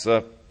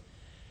Manasseh.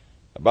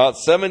 About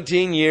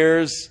 17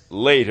 years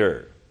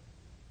later,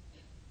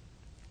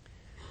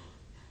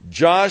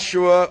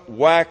 Joshua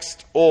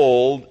waxed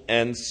old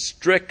and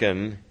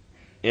stricken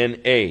in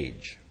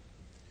age.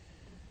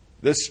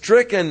 The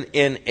stricken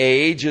in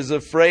age is a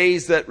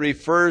phrase that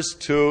refers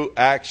to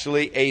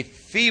actually a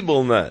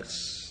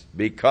feebleness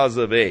because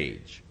of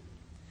age.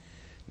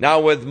 Now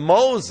with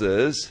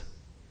Moses,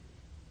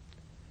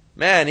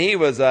 man, he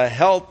was a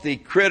healthy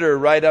critter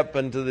right up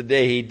until the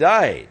day he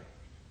died.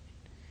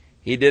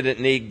 He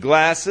didn't need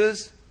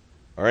glasses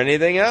or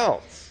anything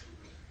else.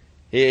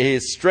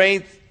 His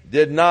strength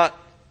did not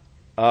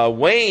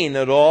wane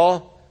at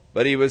all,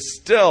 but he was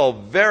still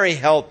very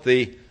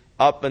healthy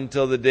up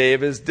until the day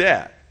of his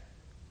death.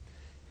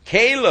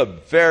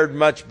 Caleb fared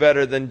much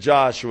better than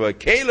Joshua.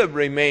 Caleb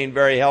remained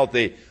very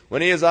healthy.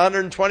 When he was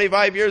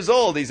 125 years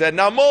old, he said,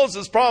 now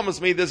Moses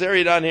promised me this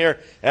area down here,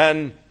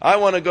 and I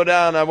want to go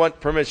down, I want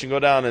permission to go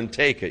down and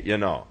take it,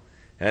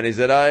 And he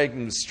said,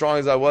 I'm as strong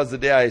as I was the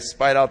day I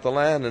spied out the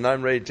land, and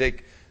I'm ready to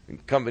take a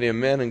company of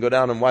men and go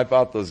down and wipe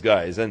out those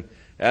guys.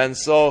 And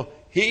so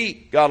he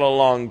got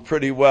along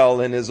pretty well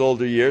in his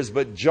older years,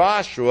 but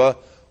Joshua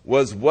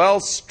was well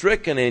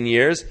stricken in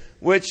years,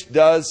 which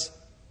does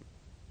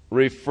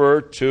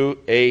refer to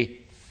a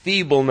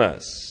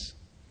feebleness.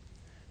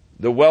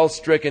 The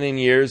well-stricken in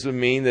years would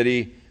mean that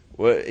he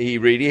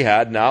really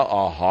had now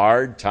a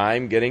hard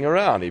time getting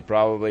around. He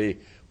probably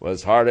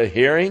was hard of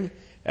hearing,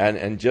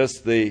 and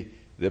just the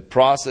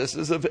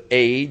processes of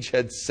age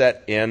had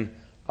set in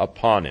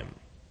upon him.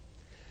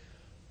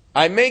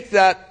 I make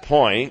that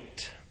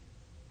point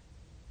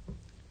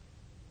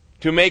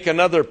to make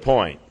another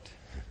point.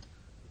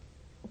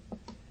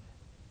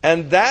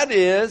 And that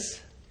is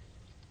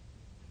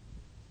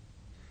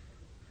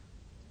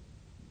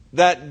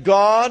that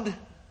God,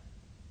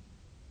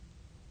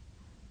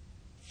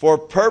 for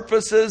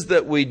purposes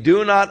that we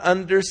do not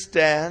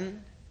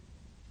understand,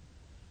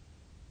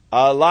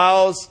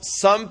 allows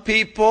some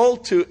people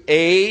to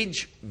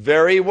age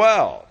very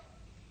well.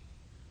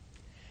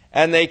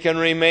 And they can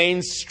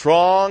remain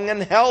strong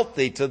and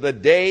healthy to the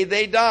day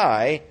they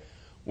die,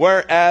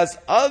 whereas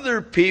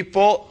other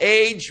people,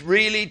 age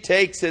really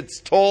takes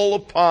its toll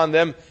upon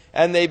them,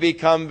 and they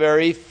become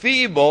very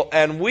feeble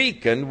and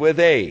weakened with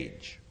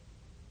age.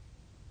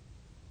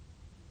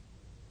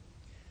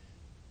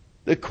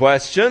 The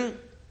question,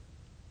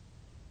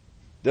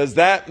 does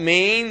that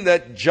mean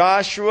that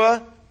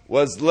Joshua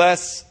was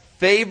less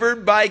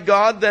favored by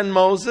God than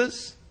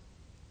Moses?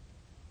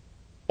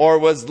 Or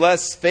was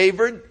less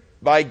favored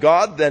by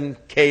God than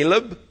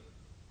Caleb?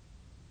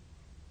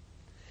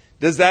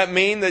 Does that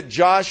mean that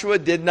Joshua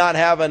did not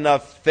have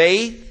enough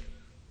faith,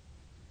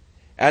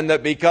 and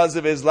that because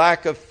of his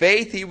lack of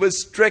faith he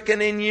was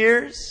stricken in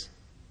years?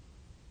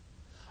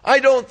 I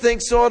don't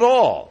think so at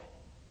all.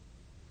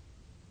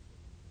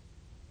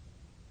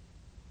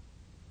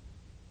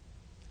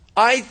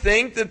 I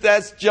think that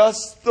that's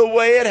just the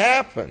way it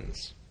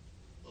happens.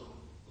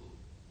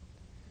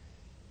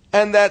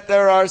 And that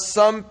there are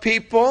some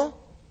people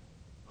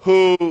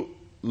who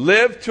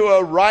live to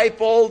a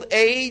ripe old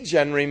age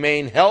and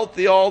remain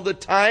healthy all the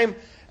time.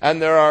 And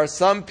there are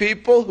some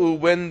people who,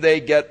 when they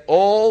get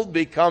old,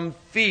 become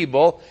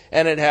feeble.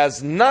 And it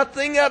has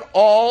nothing at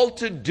all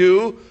to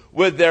do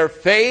with their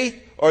faith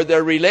or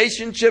their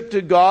relationship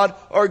to God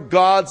or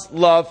God's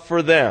love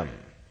for them.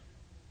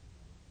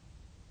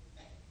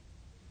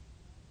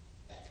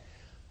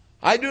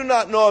 I do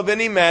not know of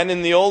any man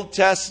in the Old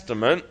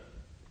Testament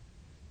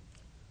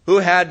who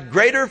had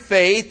greater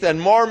faith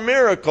and more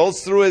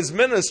miracles through his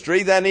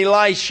ministry than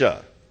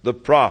Elisha, the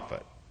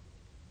prophet.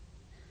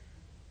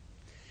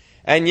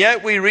 And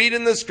yet we read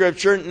in the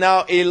Scripture,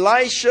 now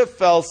Elisha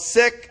fell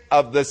sick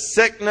of the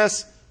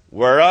sickness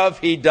whereof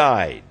he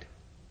died.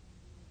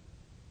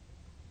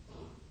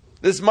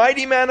 This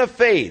mighty man of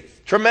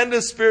faith,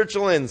 tremendous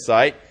spiritual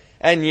insight,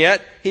 and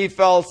yet he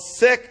fell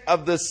sick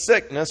of the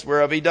sickness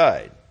whereof he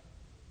died.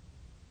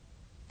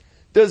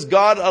 Does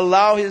God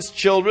allow His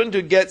children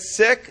to get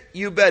sick?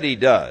 You bet He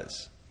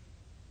does.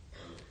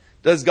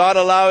 Does God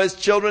allow His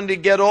children to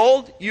get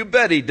old? You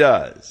bet He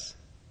does.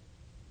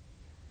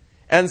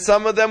 And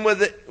some of them,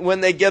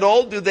 when they get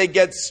old, do they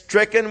get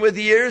stricken with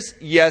years?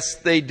 Yes,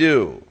 they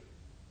do.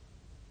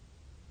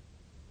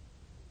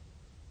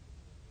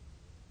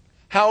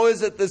 How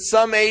is it that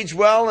some age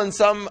well and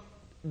some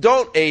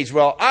don't age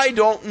well? I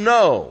don't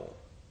know.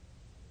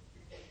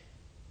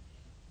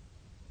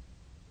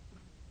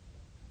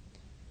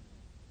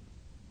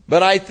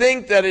 But I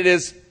think that it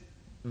is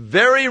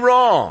very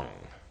wrong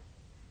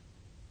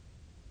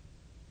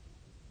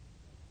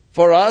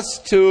for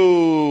us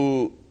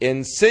to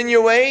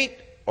insinuate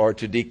or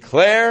to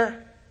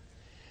declare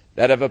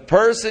that if a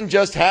person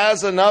just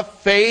has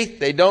enough faith,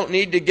 they don't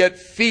need to get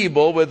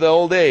feeble with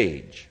old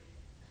age.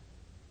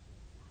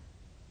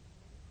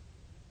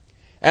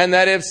 And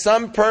that if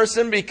some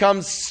person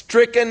becomes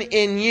stricken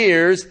in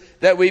years,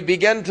 that we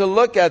begin to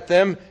look at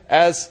them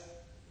as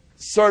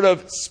sort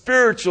of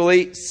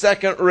spiritually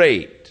second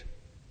rate.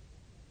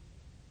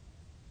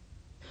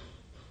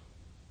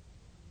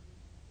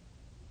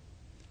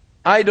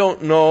 I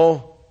don't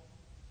know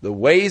the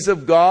ways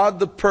of God,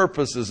 the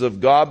purposes of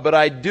God, but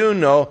I do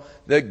know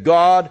that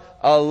God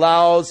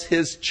allows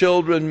His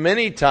children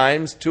many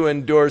times to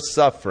endure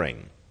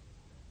suffering.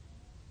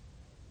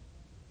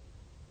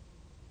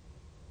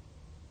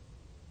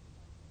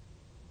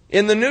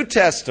 In the New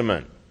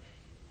Testament,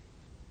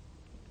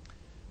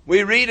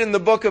 we read in the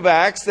book of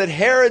Acts that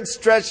Herod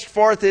stretched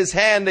forth his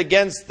hand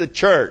against the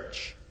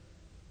church.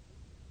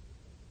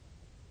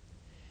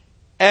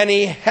 And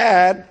he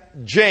had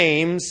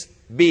James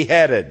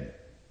beheaded.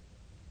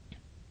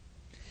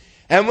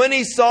 And when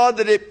he saw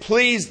that it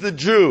pleased the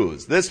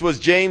Jews, this was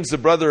James, the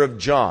brother of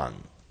John.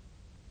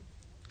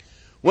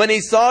 When he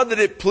saw that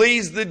it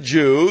pleased the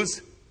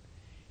Jews,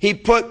 he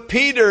put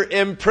Peter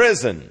in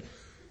prison,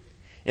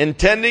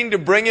 intending to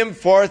bring him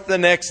forth the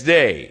next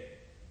day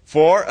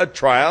for a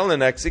trial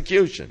and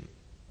execution.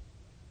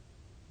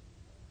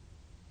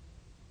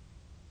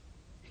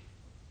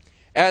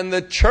 And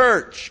the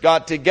church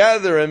got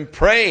together and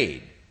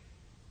prayed.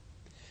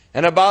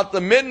 And about the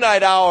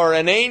midnight hour,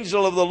 an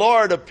angel of the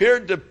Lord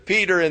appeared to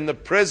Peter in the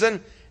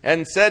prison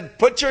and said,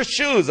 "Put your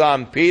shoes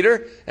on,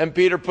 Peter." And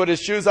Peter put his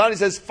shoes on. He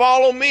says,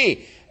 "Follow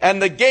me."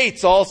 And the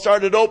gates all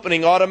started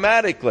opening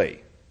automatically.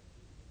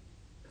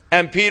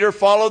 And Peter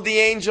followed the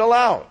angel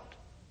out.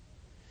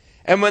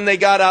 And when they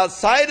got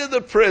outside of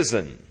the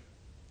prison,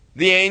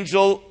 the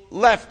angel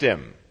left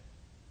him.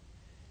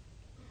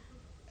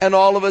 And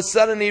all of a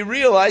sudden he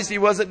realized he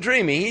wasn't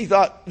dreaming. He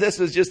thought this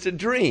was just a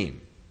dream.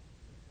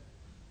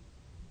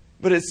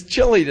 But it's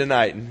chilly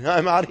tonight, and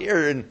I'm out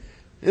here, and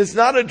it's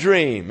not a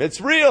dream. It's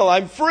real.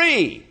 I'm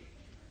free.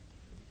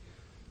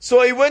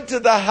 So he went to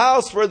the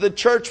house where the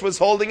church was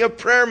holding a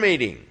prayer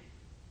meeting.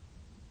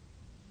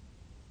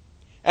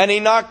 And he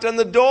knocked on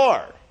the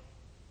door.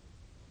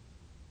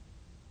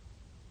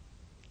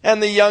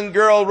 And the young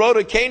girl,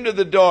 Rhoda, came to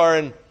the door,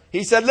 and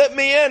he said, "Let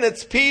me in,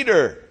 it's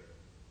Peter."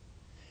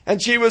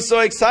 And she was so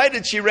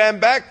excited, she ran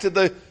back to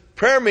the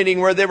prayer meeting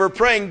where they were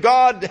praying,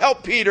 "God,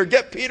 help Peter.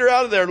 Get Peter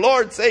out of there.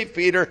 Lord, save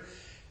Peter."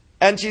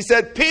 And she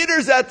said,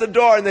 "Peter's at the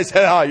door." And they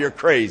said, "Oh, you're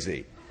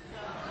crazy.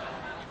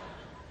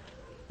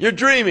 You're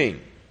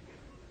dreaming."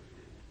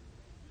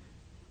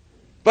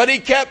 But he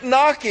kept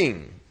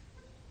knocking.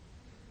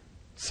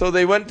 So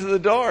they went to the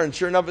door, and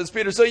sure enough, it's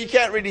Peter. So you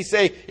can't really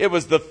say it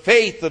was the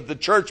faith of the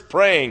church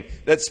praying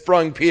that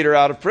sprung Peter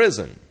out of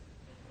prison.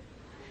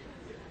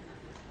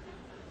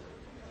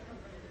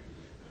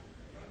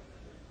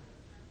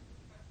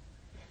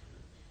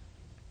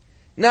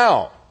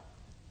 Now,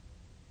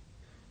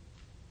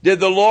 did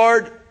the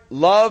Lord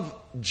love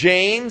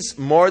James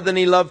more than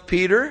he loved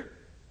Peter?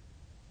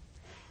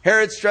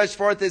 Herod stretched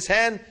forth his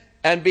hand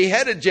and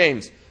beheaded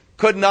James.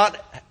 Could not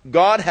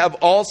God have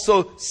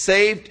also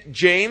saved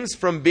James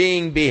from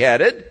being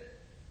beheaded?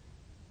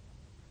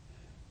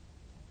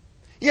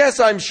 Yes,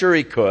 I'm sure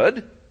he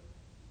could.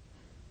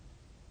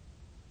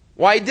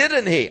 Why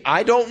didn't he?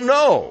 I don't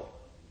know.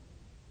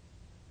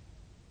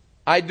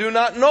 I do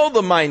not know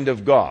the mind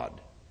of God.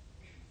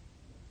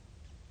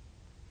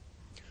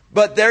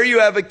 But there you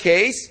have a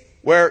case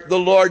where the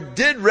Lord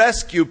did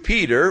rescue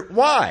Peter.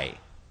 Why?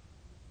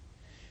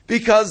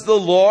 Because the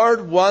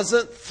Lord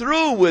wasn't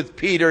through with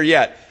Peter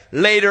yet.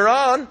 Later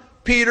on,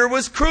 Peter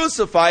was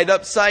crucified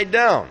upside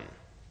down.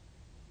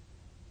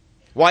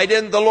 Why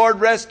didn't the Lord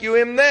rescue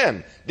him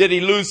then? Did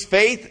he lose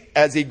faith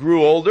as he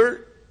grew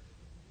older?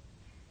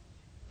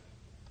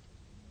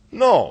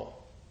 No.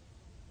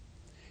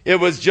 It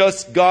was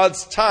just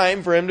God's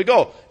time for him to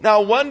go.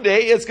 Now, one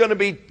day it's going to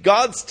be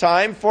God's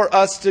time for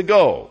us to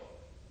go.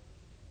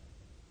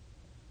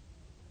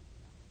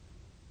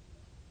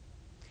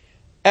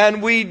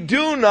 And we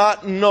do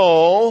not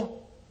know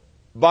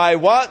by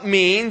what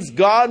means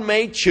God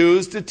may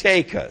choose to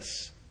take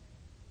us.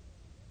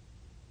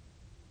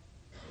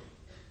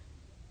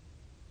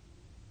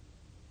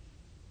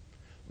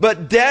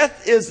 But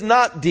death is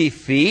not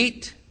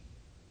defeat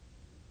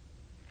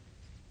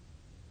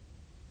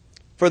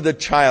for the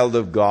child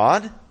of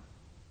God.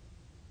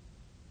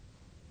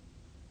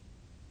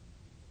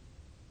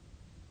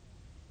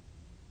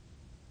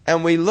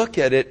 And we look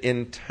at it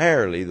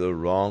entirely the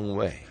wrong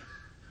way.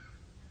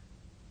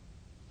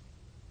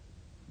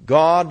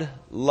 God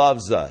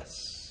loves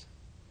us.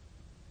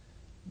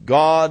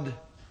 God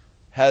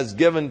has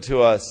given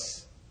to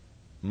us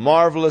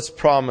marvelous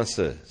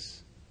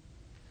promises.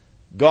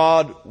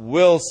 God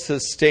will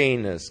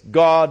sustain us.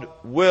 God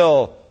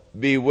will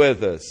be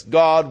with us.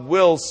 God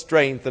will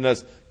strengthen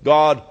us.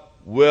 God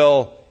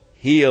will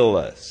heal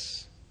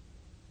us.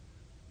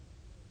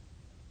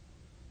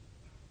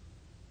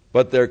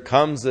 But there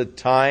comes a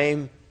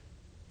time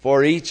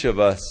for each of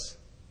us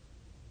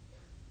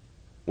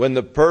when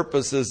the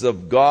purposes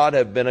of God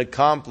have been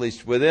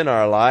accomplished within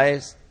our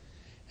lives.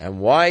 And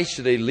why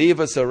should He leave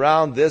us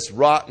around this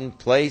rotten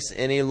place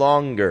any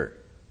longer?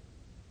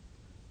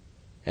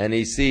 And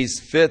He sees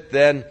fit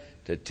then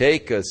to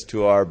take us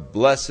to our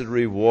blessed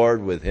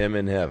reward with Him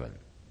in heaven.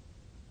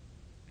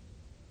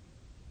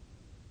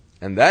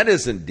 And that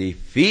isn't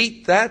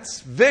defeat,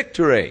 that's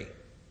victory.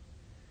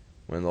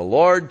 When the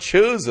Lord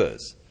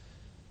chooses,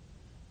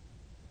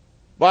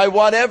 by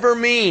whatever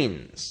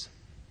means,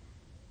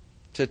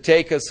 to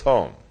take us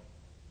home.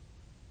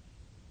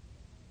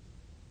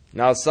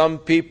 Now, some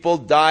people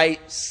die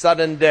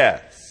sudden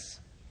deaths.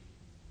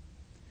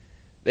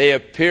 They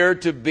appear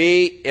to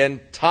be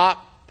in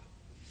top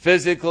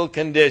physical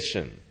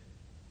condition,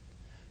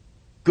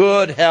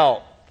 good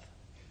health,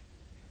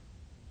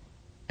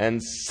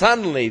 and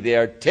suddenly they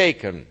are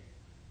taken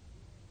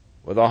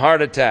with a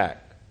heart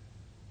attack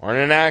or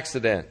in an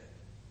accident.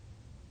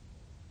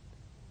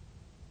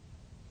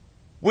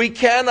 We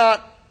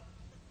cannot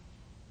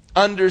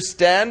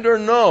understand or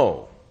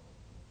know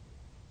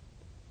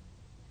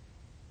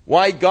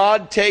why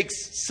God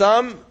takes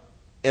some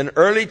in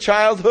early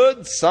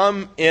childhood,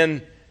 some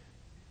in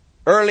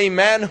early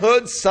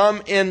manhood,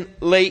 some in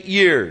late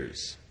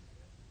years.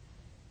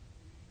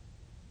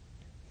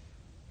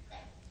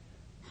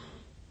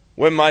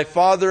 When my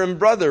father and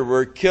brother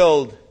were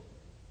killed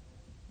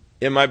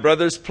in my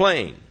brother's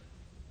plane,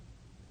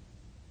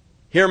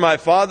 here my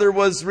father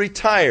was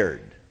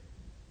retired.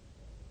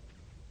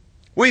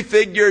 We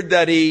figured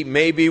that he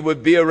maybe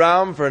would be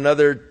around for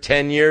another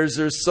 10 years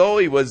or so.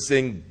 He was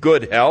in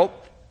good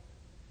health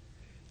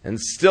and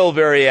still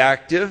very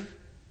active.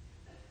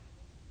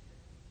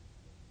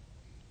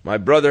 My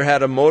brother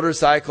had a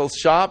motorcycle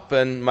shop,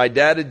 and my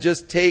dad had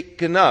just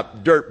taken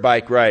up dirt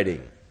bike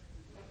riding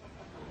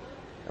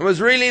and was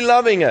really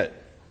loving it.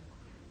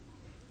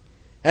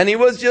 And he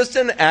was just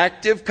an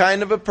active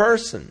kind of a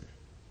person.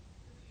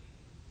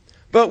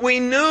 But we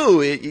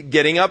knew,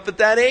 getting up at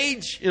that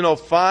age,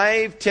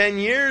 5, 10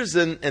 years,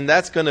 and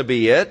that's going to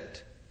be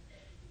it.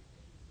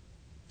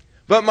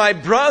 But my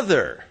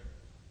brother,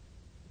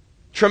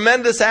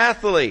 tremendous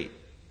athlete,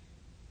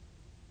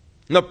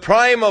 in the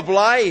prime of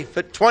life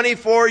at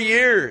 24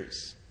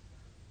 years.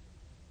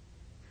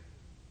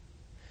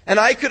 And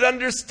I could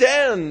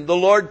understand the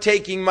Lord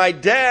taking my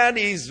dad.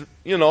 He's,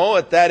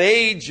 at that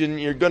age,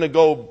 and you're going to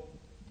go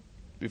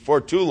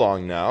before too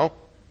long now.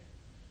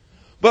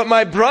 But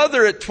my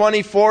brother at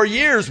 24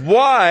 years,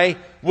 why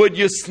would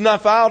you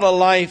snuff out a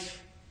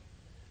life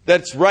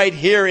that's right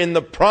here in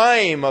the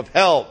prime of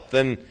health?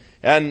 And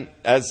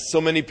as so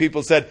many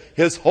people said,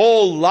 his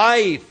whole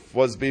life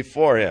was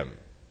before him.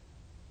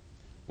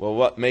 Well,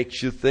 what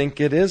makes you think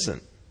it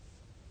isn't?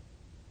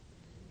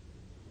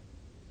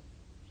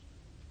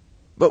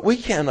 But we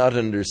cannot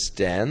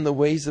understand the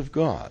ways of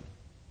God.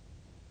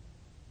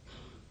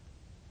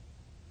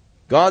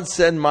 God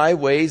said, my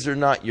ways are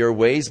not your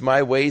ways.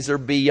 My ways are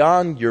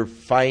beyond your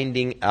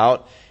finding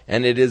out.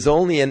 And it is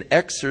only an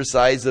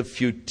exercise of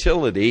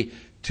futility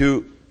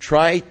to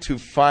try to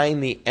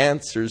find the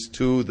answers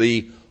to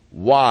the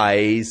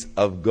whys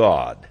of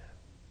God.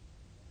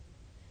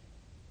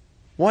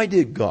 Why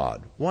did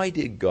God? Why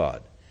did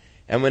God?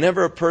 And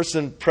whenever a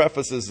person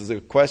prefaces a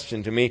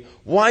question to me,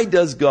 why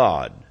does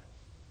God?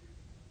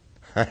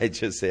 I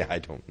just say, I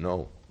don't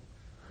know.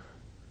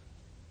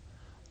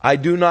 I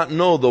do not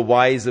know the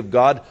whys of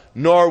God,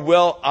 nor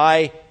will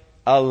I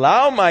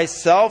allow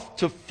myself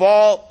to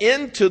fall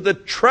into the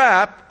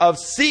trap of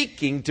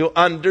seeking to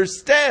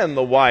understand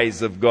the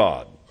whys of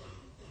God.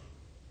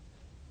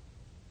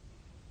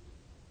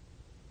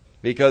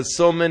 Because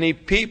so many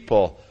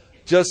people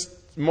just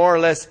more or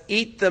less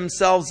eat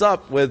themselves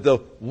up with the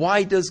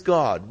why does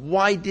God?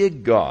 Why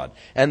did God?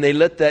 And they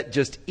let that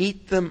just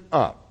eat them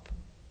up.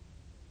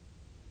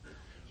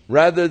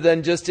 Rather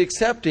than just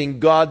accepting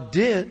God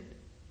did.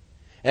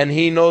 And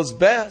He knows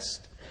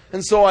best.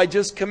 And so I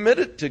just commit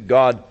it to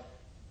God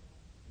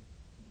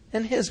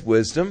and His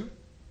wisdom.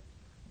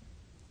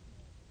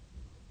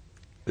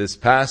 This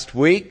past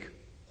week,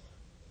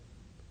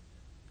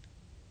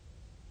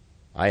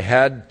 I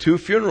had 2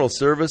 funeral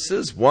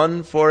services.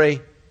 One for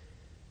a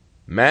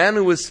man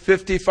who was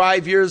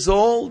 55 years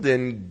old,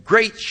 in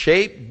great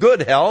shape,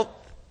 good health.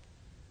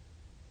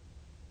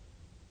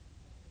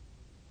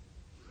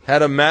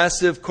 Had a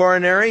massive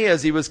coronary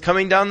as he was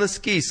coming down the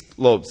ski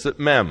slopes at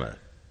Mammoth.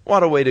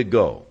 What a way to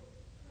go.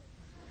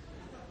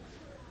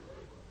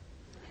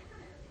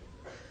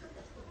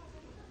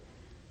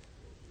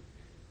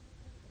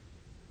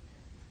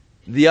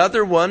 The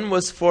other one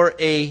was for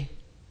a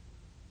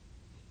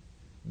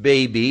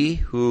baby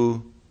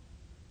who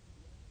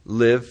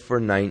lived for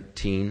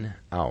 19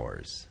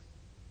 hours.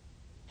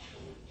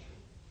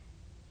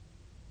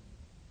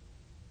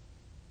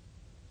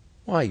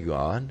 Why,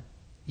 God?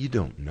 You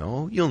don't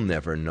know. You'll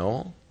never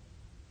know.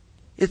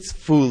 It's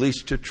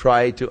foolish to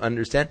try to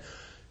understand.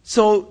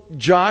 So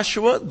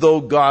Joshua, though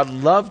God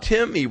loved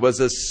him, he was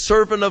a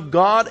servant of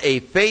God,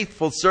 a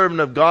faithful servant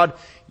of God.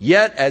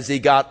 Yet as he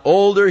got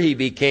older, he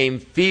became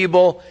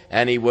feeble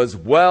and he was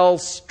well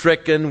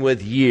stricken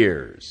with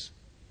years.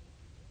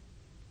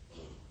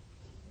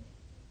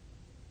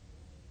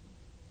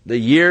 The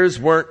years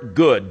weren't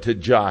good to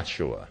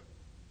Joshua,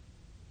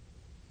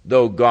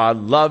 though God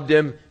loved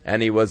him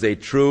and he was a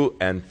true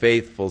and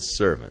faithful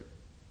servant.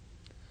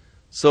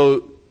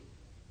 So,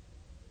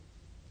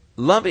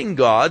 loving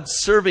God,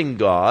 serving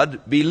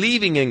God,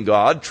 believing in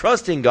God,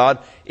 trusting God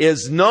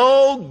is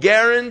no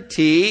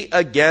guarantee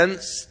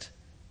against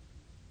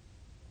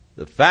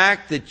the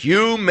fact that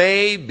you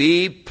may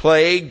be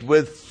plagued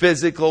with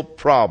physical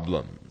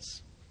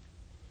problems.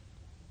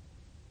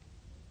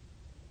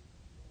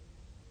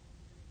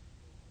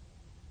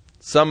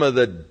 Some of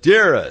the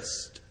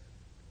dearest,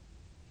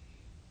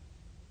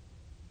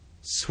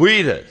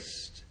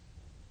 sweetest,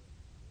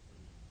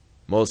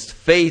 most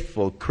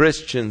faithful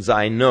Christians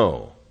I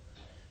know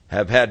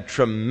have had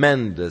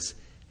tremendous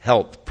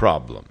health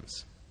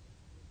problems.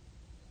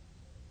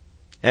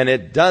 And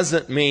it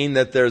doesn't mean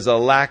that there's a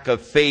lack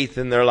of faith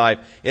in their life.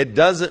 It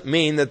doesn't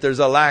mean that there's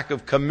a lack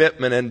of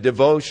commitment and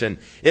devotion.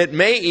 It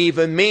may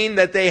even mean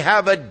that they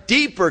have a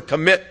deeper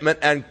commitment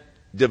and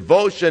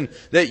devotion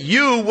that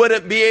you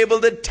wouldn't be able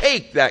to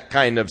take that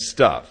kind of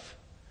stuff.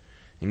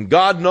 And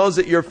God knows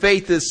that your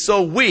faith is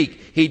so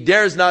weak, He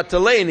dares not to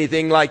lay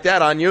anything like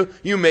that on you.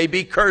 You may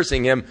be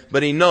cursing Him,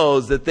 but He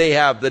knows that they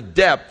have the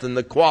depth and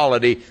the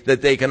quality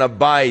that they can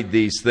abide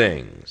these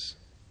things.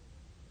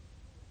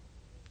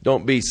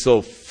 Don't be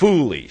so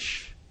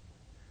foolish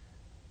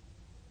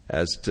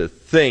as to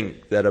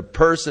think that a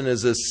person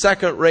is a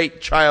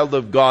second-rate child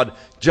of God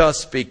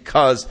just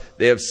because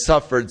they have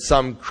suffered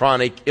some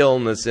chronic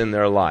illness in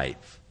their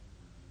life.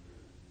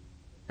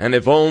 And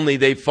if only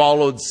they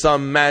followed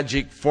some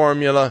magic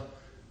formula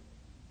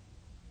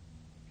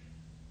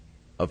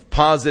of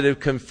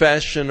positive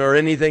confession or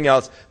anything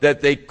else,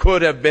 that they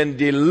could have been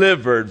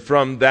delivered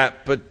from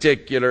that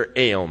particular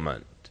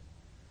ailment.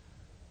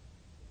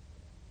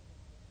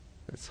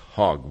 It's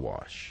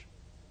hogwash.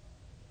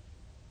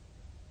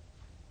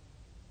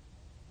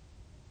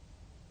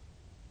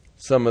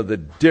 Some of the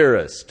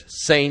dearest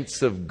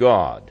saints of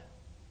God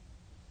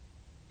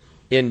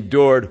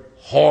endured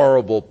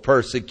horrible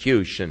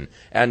persecution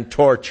and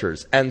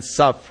tortures and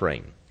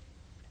suffering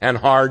and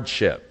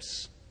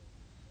hardships.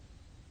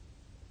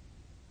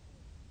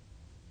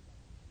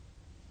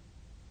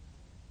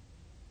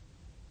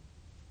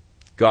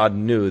 God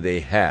knew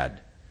they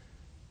had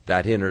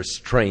that inner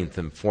strength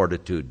and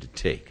fortitude to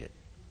take it.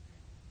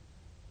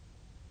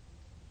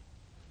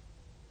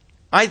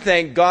 I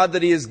thank God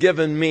that He has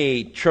given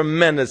me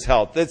tremendous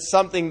health. It's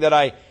something that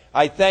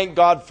I thank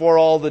God for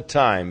all the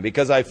time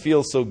because I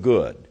feel so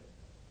good.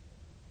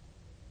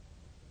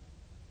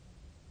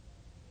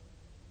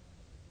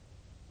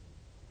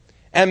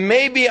 And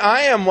maybe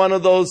I am one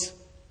of those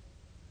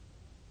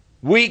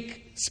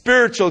weak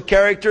spiritual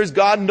characters.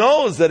 God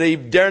knows that He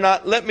dare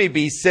not let me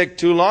be sick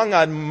too long.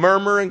 I'd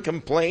murmur and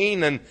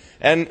complain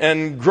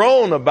and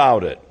groan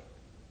about it.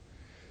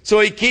 So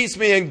He keeps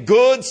me in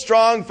good,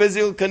 strong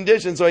physical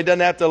condition so He doesn't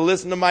have to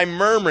listen to my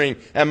murmuring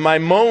and my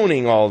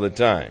moaning all the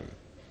time.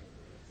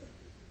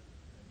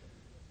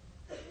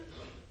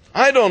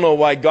 I don't know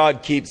why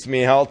God keeps me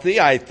healthy.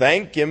 I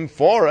thank Him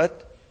for it.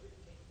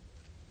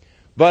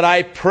 But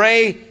I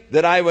pray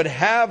that I would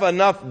have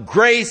enough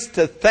grace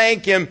to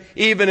thank Him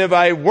even if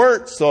I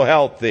weren't so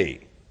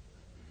healthy.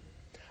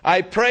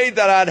 I pray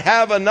that I'd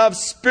have enough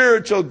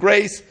spiritual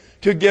grace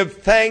to give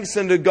thanks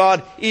unto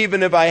God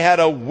even if I had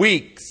a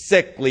weak,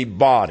 sickly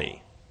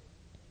body.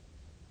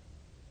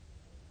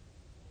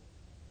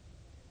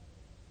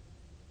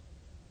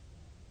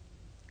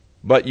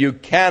 But you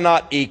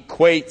cannot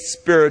equate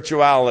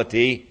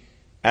spirituality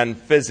and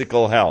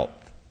physical health.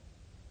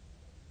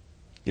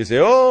 You say,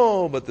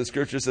 oh, but the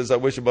Scripture says, I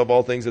wish above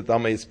all things that thou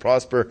mayest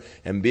prosper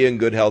and be in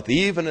good health,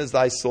 even as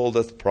thy soul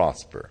doth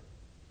prosper.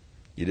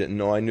 You didn't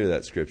know I knew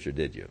that Scripture,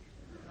 did you?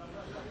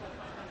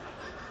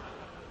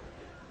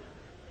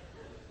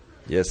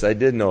 Yes, I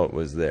did know it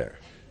was there.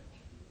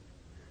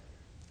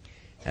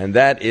 And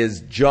that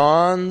is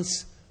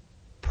John's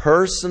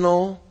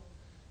personal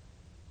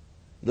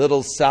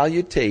little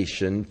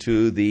salutation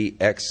to the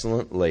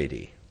excellent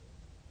lady.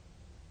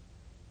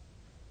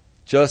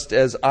 Just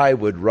as I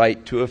would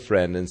write to a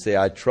friend and say,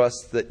 I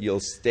trust that you'll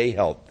stay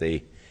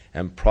healthy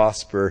and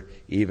prosper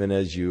even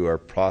as you are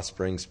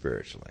prospering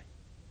spiritually.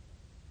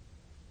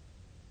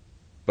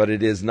 But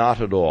it is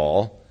not at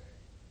all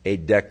a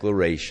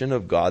declaration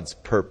of God's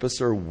purpose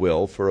or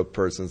will for a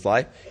person's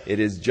life. It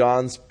is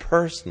John's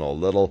personal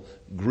little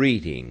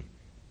greeting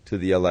to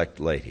the elect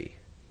lady.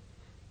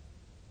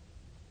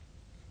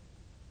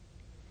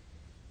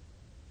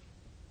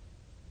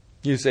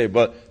 You say,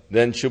 but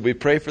then should we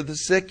pray for the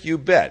sick? You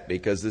bet,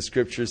 because the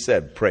Scripture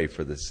said pray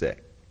for the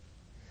sick.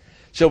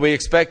 Shall we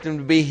expect them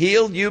to be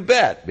healed? You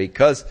bet,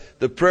 because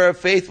the prayer of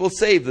faith will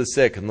save the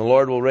sick and the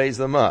Lord will raise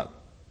them up.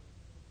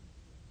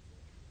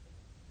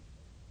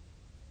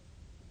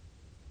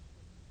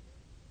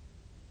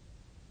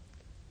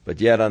 But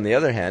yet, on the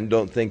other hand,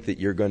 don't think that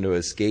you're going to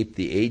escape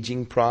the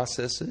aging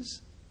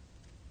processes.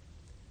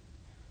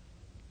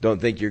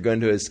 Don't think you're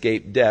going to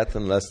escape death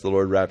unless the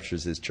Lord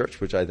raptures His church,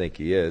 which I think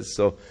He is.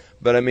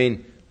 But I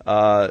mean,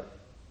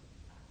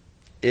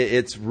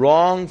 it's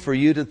wrong for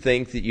you to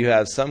think that you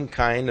have some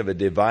kind of a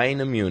divine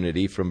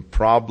immunity from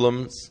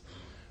problems,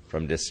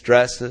 from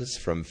distresses,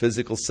 from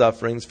physical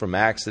sufferings, from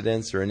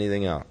accidents, or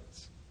anything else.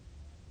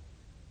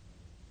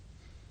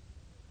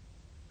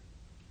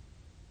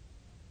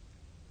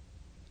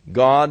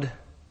 God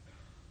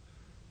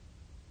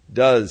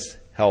does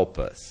help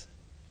us.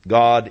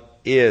 God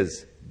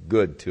is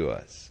good to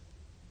us.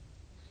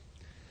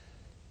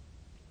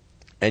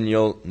 And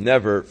you'll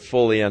never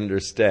fully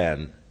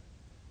understand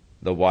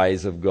the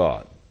whys of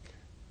God.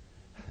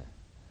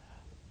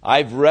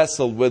 I've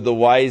wrestled with the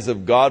whys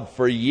of God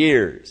for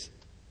years.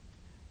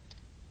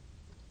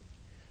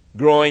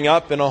 Growing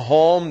up in a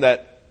home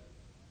that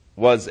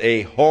was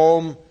a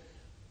home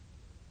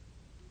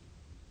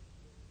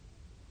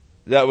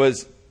that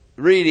was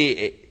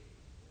really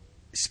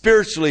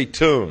spiritually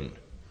tuned.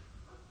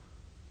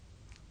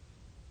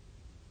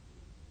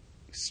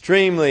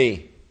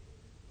 Extremely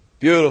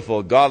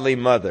beautiful, godly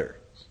mother.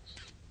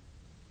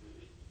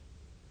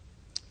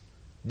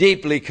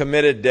 Deeply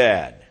committed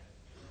dad.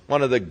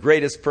 One of the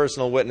greatest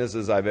personal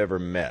witnesses I've ever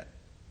met.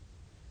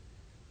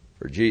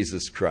 for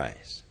Jesus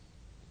Christ.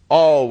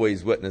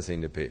 Always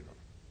witnessing to people.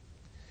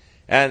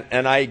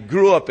 And I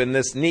grew up in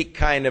this neat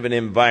kind of an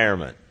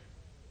environment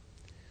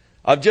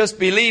of just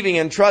believing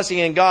and trusting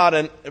in God.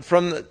 And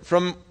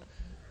from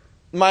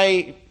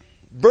my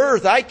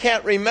birth, I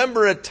can't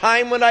remember a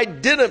time when I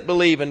didn't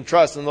believe and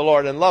trust in the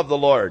Lord and love the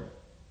Lord.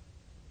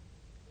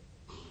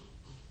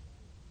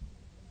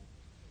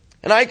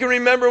 And I can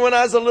remember when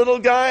I was a little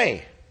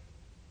guy,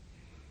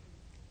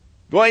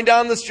 going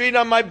down the street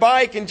on my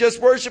bike and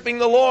just worshiping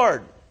the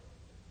Lord.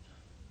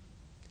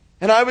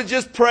 And I was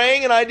just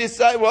praying, and I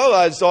decided, well,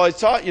 I was always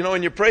taught,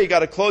 when you pray, you got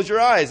to close your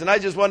eyes. And I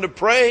just wanted to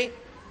pray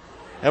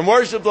and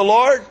worship the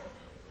Lord.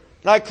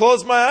 And I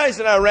closed my eyes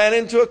and I ran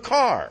into a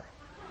car.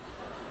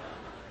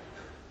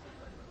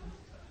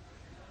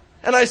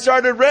 And I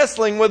started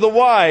wrestling with the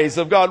whys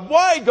of God.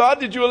 Why, God,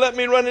 did you let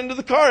me run into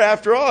the car?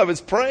 After all, I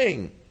was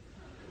praying.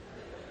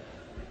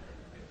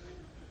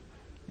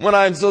 When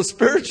I'm so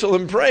spiritual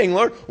and praying,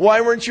 Lord,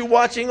 why weren't you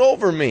watching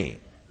over me?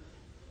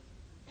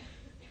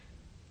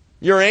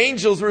 Your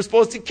angels were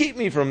supposed to keep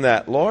me from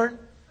that, Lord.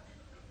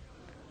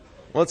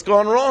 What's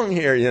gone wrong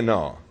here,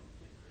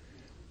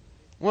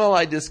 Well,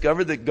 I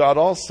discovered that God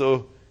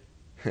also,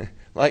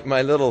 like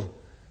my little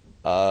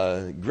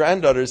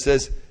granddaughter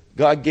says,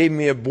 God gave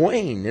me a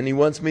brain and He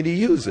wants me to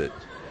use it.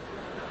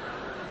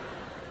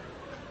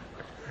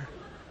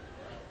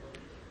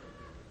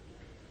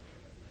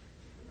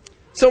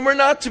 So we're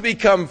not to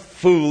become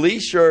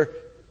foolish or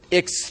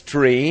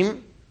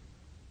extreme.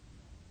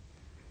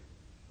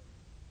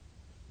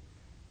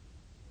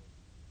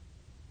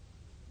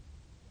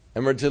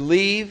 And we're to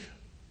leave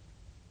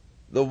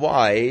the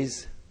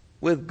wise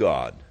with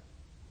God.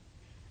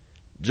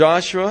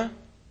 Joshua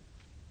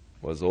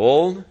was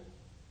old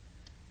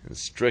and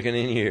stricken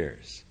in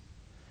years.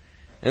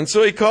 And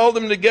so he called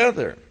them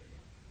together.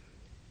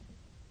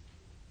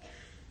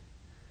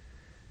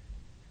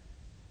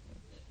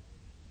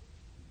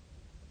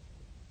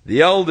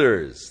 The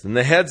elders and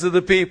the heads of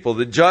the people,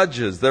 the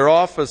judges, their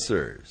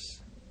officers.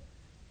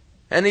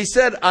 And he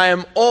said, I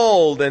am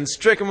old and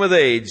stricken with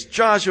age.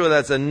 Joshua,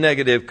 that's a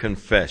negative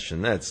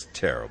confession. That's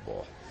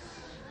terrible.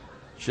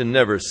 You should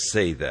never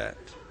say that.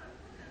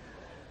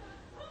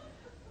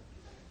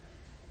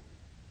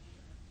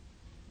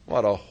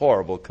 What a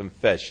horrible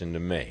confession to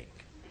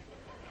make.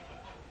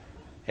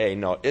 Hey,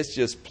 no, it's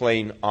just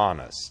plain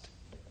honest.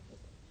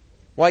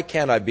 Why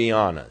can't I be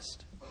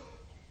honest?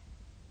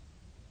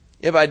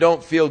 If I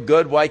don't feel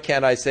good, why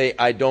can't I say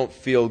I don't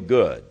feel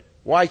good?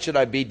 Why should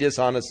I be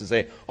dishonest and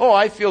say, oh,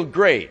 I feel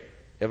great,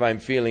 if I'm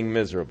feeling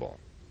miserable?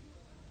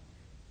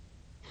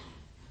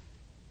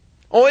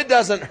 Oh, it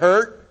doesn't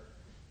hurt,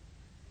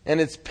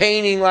 and it's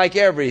paining like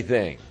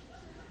everything.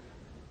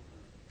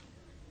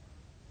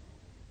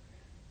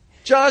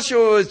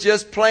 Joshua was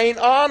just plain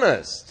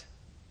honest.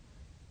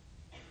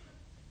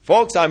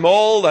 Folks, I'm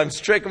old, I'm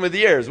stricken with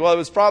years. Well, it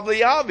was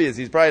probably obvious.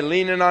 He's probably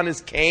leaning on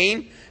his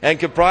cane and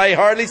could probably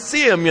hardly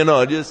see him,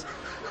 just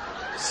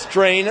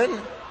straining.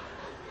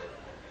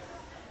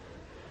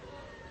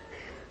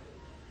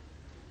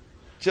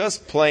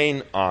 Just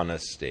plain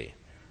honesty.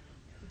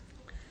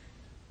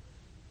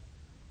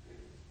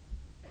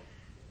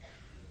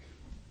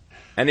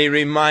 And he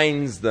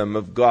reminds them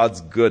of God's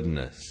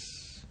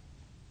goodness.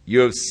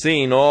 You have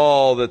seen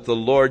all that the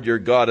Lord your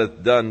God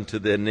hath done to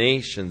the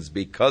nations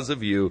because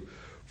of you,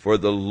 for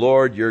the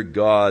Lord your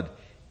God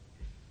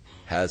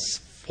has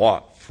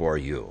fought for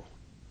you.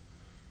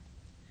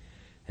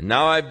 And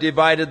now I've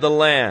divided the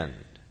land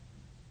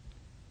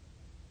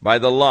by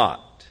the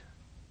lot.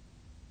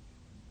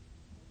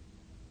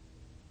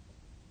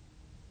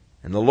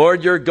 And the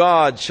Lord your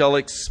God shall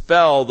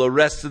expel the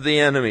rest of the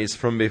enemies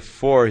from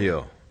before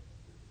you.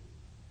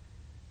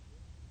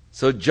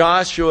 So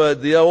Joshua,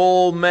 the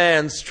old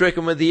man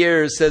stricken with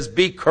years, says,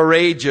 be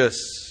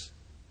courageous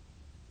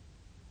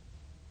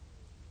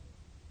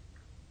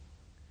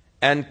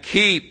and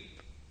keep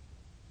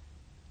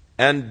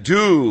and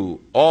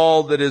do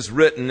all that is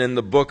written in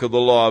the book of the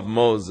law of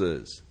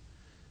Moses.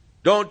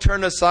 Don't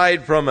turn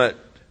aside from it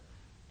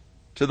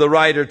to the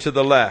right or to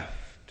the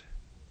left,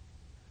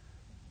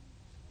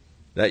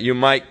 that you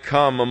might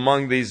come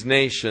among these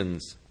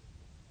nations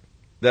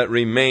that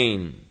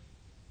remain.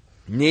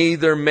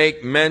 Neither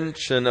make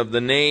mention of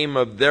the name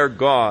of their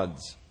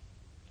gods,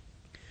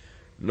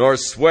 nor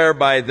swear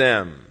by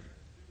them,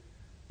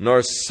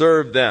 nor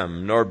serve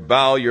them, nor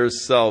bow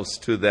yourselves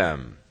to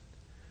them,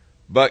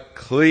 but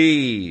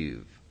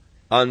cleave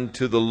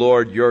unto the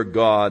Lord your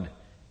God,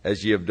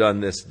 as ye have done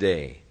this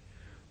day.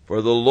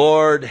 For the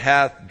Lord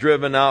hath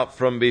driven out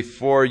from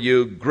before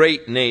you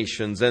great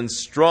nations and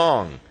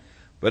strong.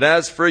 But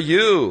as for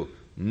you,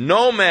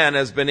 no man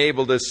has been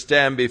able to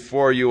stand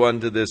before you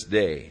unto this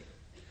day.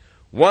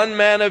 One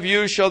man of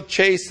you shall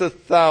chase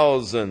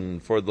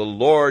 1,000, for the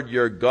Lord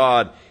your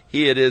God,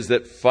 He it is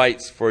that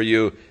fights for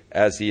you,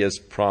 as He has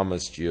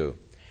promised you.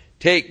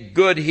 Take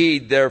good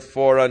heed,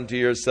 therefore, unto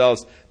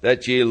yourselves,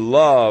 that ye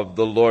love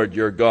the Lord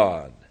your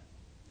God.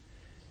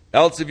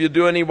 Else if you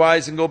do any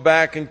wise and go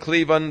back and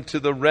cleave unto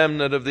the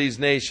remnant of these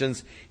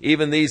nations,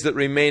 even these that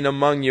remain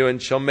among you,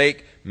 and shall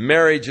make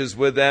marriages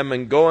with them,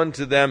 and go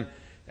unto them,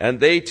 and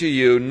they to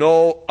you,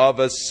 know of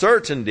a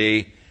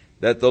certainty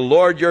that the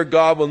Lord your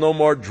God will no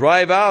more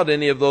drive out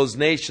any of those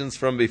nations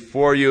from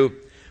before you,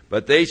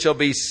 but they shall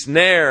be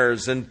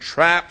snares and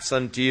traps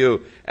unto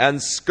you,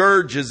 and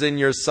scourges in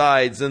your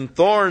sides, and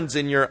thorns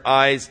in your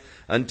eyes,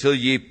 until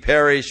ye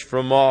perish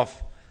from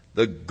off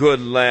the good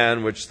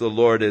land which the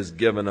Lord has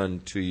given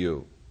unto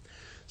you.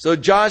 So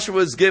Joshua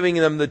was giving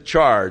them the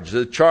charge.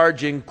 The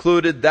charge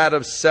included that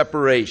of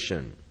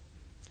separation.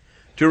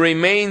 To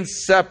remain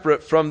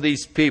separate from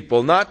these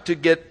people, not to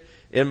get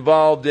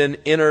involved in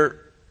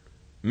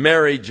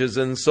intermarriages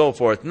and so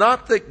forth.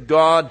 Not that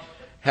God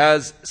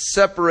has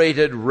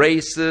separated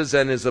races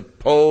and is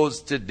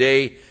opposed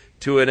today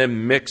to a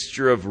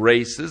mixture of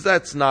races.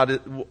 That's not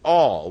at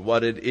all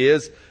what it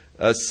is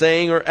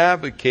saying or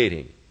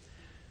advocating.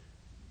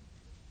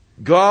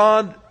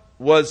 God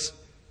was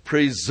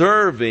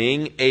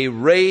preserving a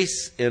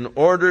race in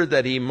order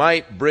that he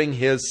might bring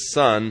his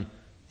son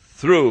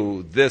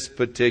through this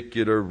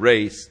particular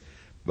race.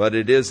 But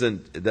it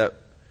isn't that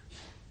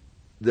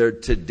there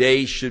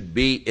today should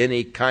be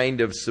any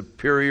kind of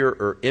superior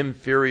or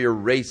inferior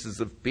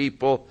races of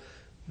people.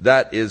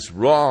 That is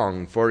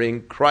wrong. For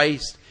in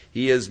Christ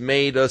he has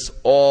made us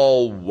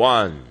all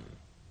one.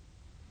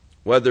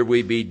 Whether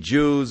we be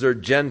Jews or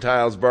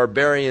Gentiles,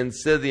 barbarian,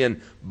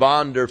 Scythian,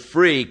 bond or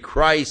free,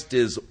 Christ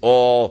is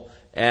all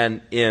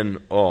and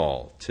in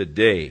all.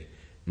 Today,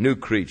 new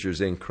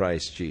creatures in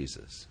Christ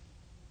Jesus.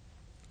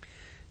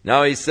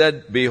 Now he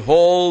said,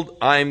 behold,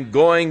 I'm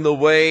going the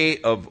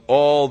way of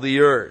all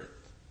the earth.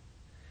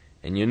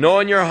 And you know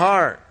in your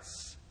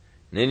hearts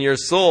and in your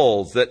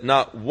souls that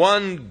not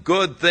one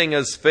good thing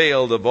has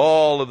failed of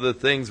all of the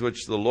things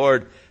which the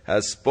Lord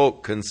has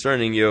spoke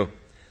concerning you.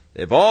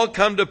 They've all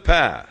come to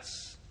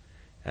pass,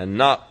 and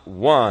not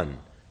one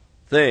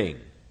thing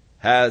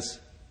has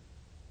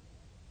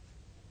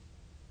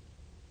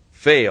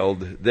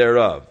failed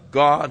thereof.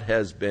 God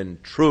has been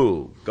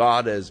true.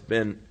 God has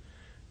been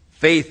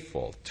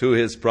faithful to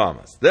his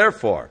promise.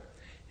 Therefore,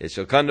 it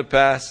shall come to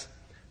pass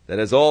that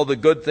as all the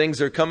good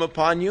things are come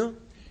upon you,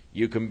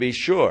 you can be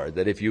sure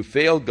that if you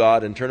fail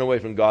God and turn away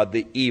from God,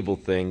 the evil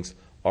things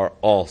are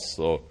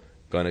also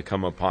going to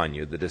come upon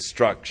you, the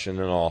destruction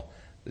and all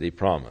that he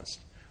promised.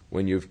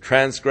 When you've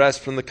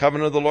transgressed from the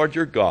covenant of the Lord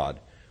your God,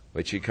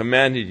 which he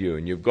commanded you,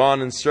 and you've gone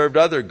and served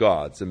other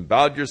gods and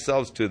bowed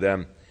yourselves to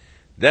them,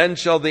 then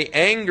shall the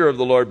anger of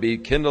the Lord be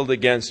kindled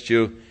against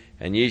you,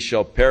 and ye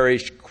shall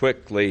perish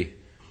quickly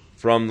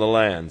from the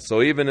land.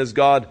 So even as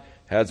God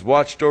has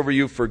watched over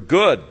you for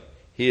good,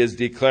 he is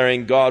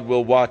declaring God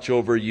will watch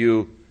over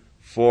you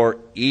for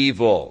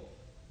evil.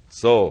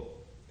 So,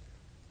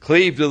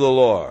 cleave to the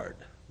Lord,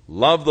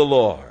 love the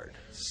Lord,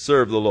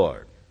 serve the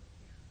Lord.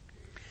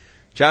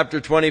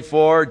 Chapter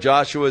 24,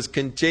 Joshua is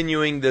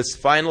continuing this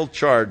final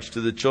charge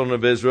to the children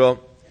of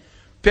Israel.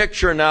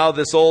 Picture now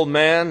this old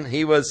man.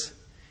 He was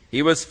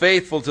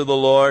faithful to the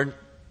Lord.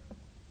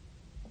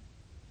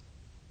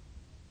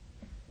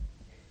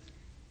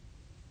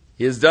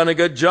 He has done a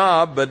good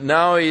job, but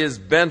now he is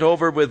bent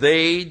over with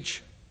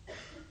age.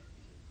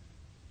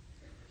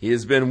 He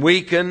has been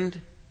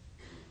weakened.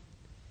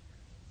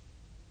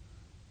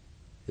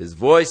 His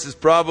voice is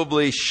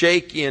probably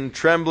shaky and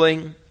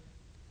trembling.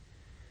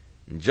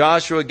 And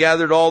Joshua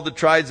gathered all the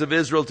tribes of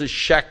Israel to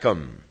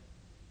Shechem,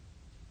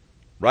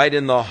 right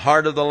in the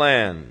heart of the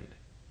land,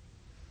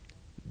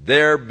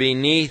 there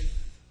beneath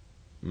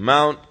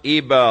Mount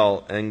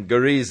Ebal and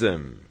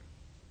Gerizim.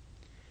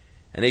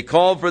 And he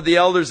called for the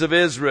elders of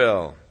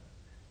Israel,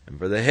 and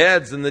for the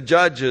heads and the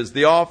judges,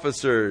 the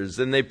officers,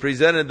 and they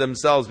presented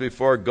themselves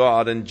before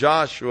God. And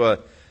Joshua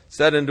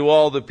said unto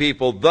all the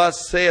people,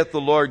 thus saith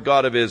the Lord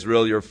God of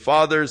Israel, your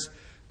fathers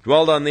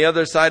dwelled on the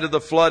other side of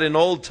the flood in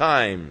old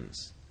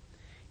times,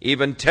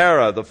 even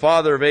Terah, the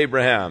father of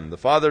Abraham, the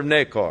father of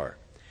Nachor,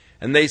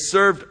 and they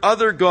served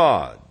other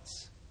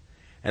gods.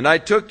 And I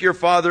took your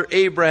father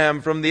Abraham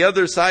from the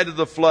other side of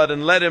the flood,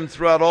 and led him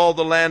throughout all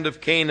the land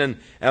of Canaan,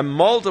 and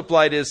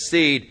multiplied his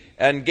seed,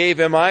 and gave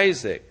him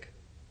Isaac.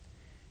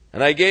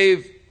 And I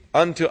gave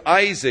unto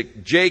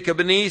Isaac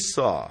Jacob and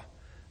Esau.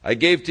 I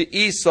gave to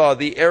Esau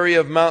the area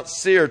of Mount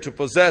Seir to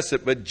possess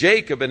it, but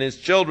Jacob and his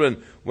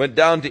children went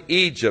down to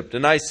Egypt.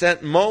 And I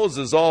sent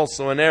Moses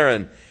also and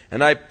Aaron,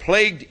 and I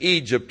plagued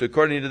Egypt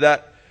according to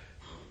that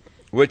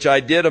which I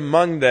did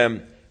among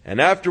them. And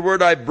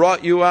afterward I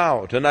brought you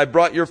out, and I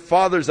brought your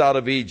fathers out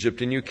of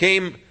Egypt, and you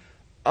came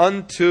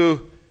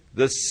unto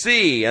the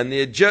sea, and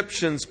the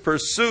Egyptians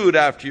pursued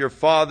after your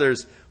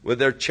fathers with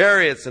their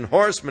chariots and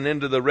horsemen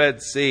into the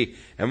Red Sea.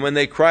 And when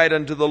they cried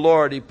unto the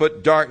Lord, he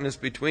put darkness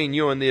between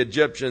you and the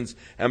Egyptians,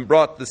 and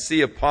brought the sea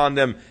upon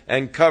them,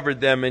 and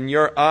covered them. And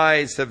your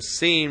eyes have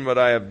seen what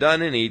I have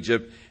done in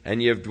Egypt,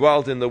 and ye have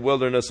dwelt in the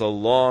wilderness a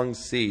long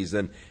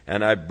season.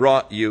 And I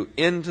brought you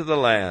into the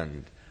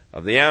land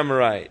of the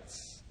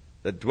Amorites,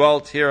 that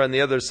dwelt here on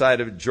the other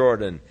side of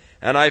Jordan.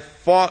 And I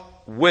fought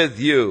with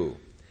you,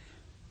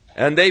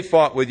 And they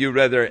fought with you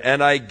rather,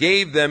 and I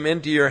gave them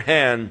into your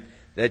hand,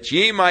 that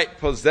ye might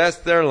possess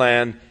their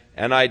land,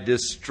 and I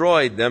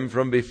destroyed them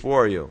from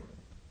before you.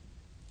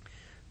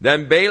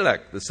 Then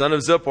Balak, the son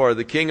of Zippor,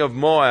 the king of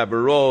Moab,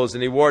 arose,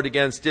 and he warred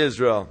against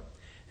Israel.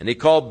 And he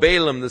called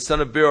Balaam, the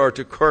son of Beor,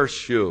 to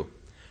curse you.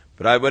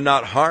 But I would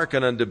not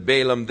hearken unto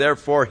Balaam,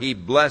 therefore he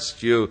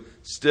blessed you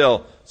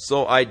still.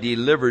 So I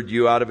delivered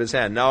you out of his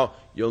hand. Now,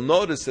 you'll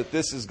notice that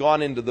this has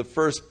gone into the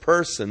first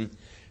person.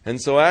 And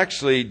so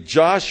actually,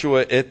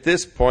 Joshua at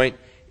this point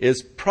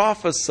is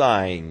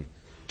prophesying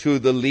to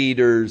the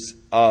leaders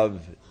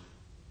of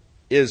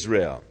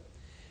Israel.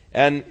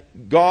 And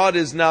God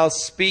is now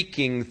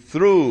speaking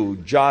through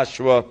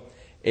Joshua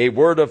a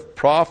word of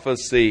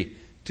prophecy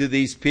to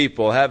these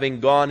people,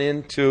 having gone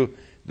into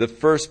the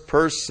first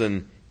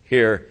person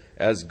here,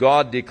 as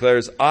God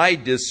declares, I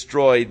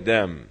destroyed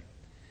them,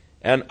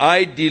 and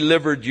I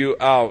delivered you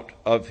out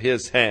of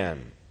his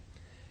hand.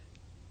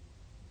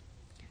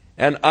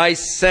 And I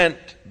sent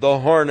the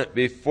hornet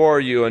before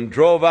you, and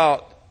drove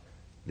out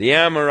the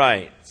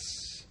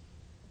Amorites,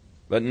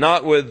 but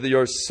not with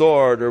your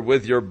sword or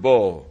with your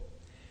bow.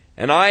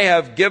 And I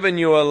have given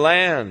you a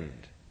land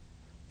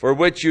for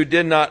which you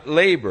did not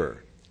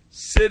labor,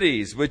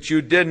 cities which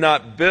you did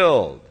not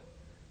build,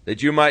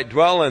 that you might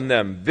dwell in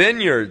them,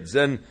 vineyards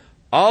and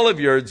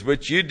oliveyards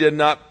which you did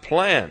not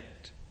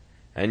plant,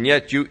 and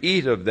yet you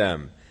eat of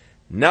them.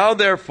 Now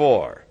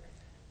therefore,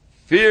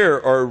 fear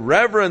or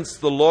reverence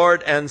the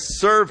Lord, and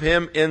serve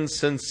him in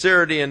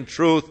sincerity and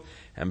truth,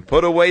 and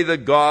put away the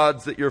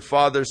gods that your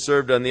fathers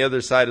served on the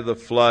other side of the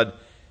flood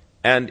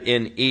and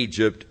in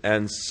Egypt,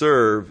 and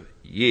serve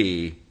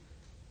ye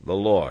the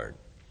Lord.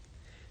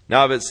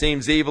 Now if it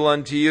seems evil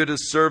unto you to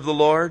serve the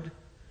Lord,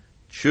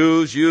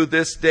 choose you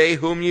this day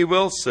whom ye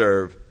will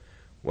serve,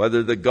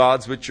 whether the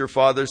gods which your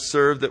fathers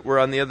served that were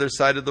on the other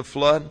side of the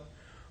flood,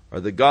 or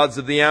the gods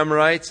of the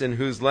Amorites in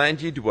whose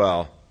land ye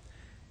dwell.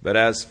 But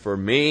as for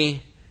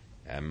me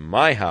and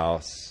my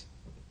house,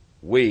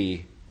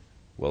 we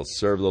will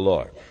serve the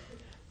Lord.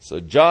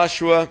 So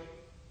Joshua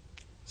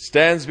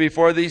stands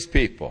before these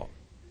people,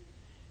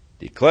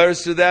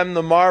 declares to them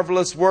the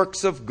marvelous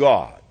works of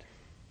God,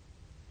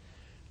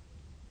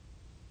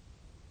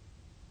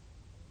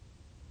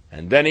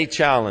 and then he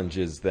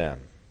challenges them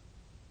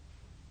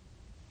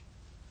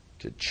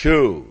to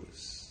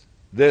choose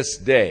this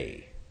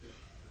day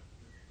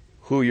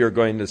who you're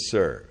going to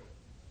serve.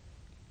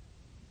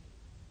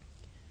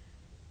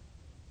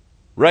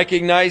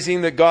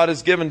 Recognizing that God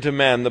has given to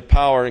man the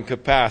power and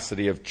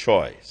capacity of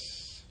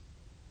choice.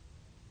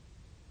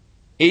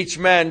 Each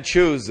man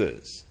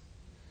chooses,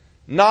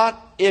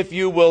 not if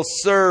you will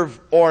serve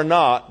or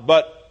not,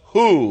 but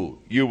who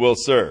you will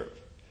serve.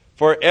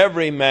 For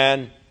every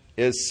man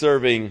is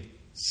serving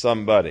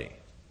somebody.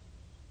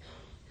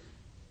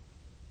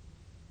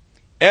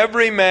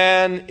 Every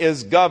man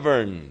is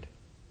governed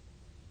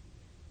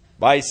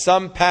by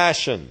some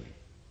passion,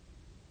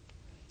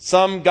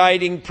 some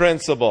guiding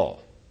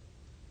principle,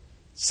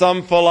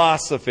 some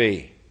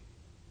philosophy,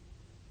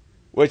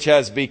 which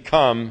has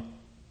become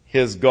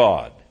his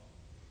God.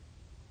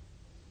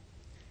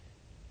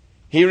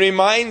 He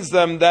reminds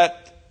them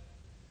that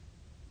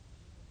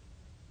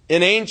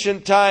in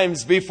ancient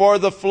times before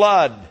the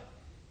flood,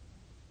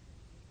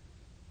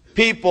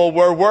 people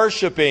were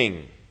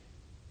worshiping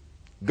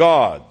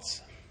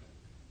gods.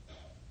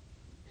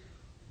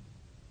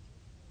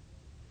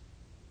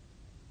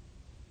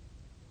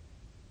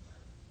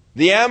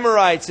 The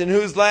Amorites, in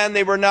whose land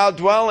they were now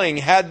dwelling,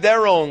 had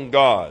their own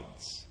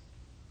gods.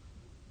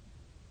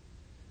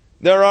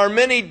 There are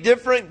many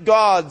different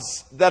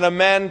gods that a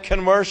man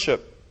can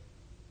worship.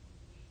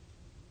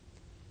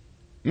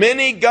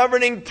 Many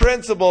governing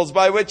principles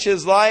by which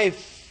his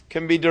life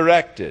can be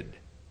directed.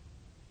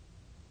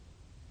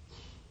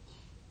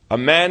 A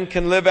man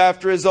can live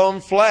after his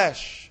own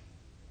flesh.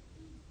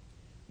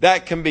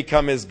 That can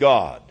become his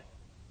God.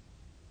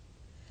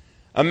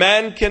 A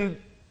man can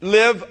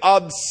live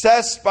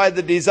obsessed by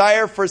the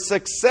desire for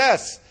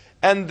success,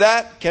 and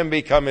that can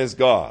become his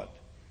God.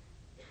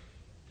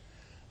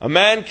 A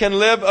man can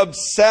live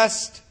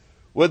obsessed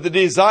with the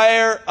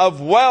desire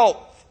of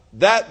wealth.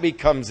 That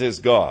becomes his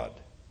God.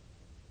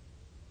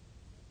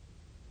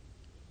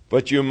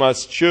 But you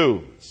must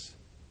choose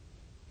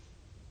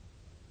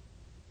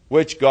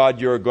which God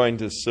you're going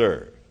to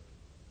serve.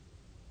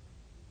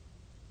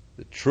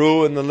 The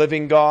true and the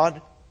living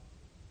God,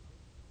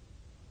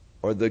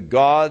 or the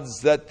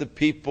gods that the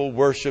people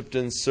worshipped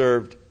and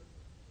served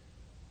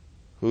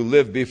who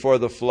lived before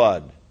the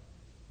flood.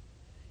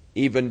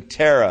 Even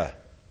Terah,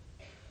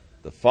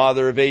 the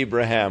father of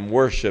Abraham,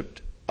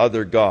 worshipped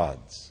other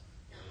gods.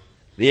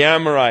 The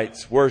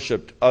Amorites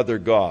worshipped other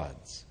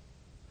gods.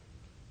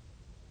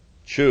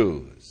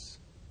 Choose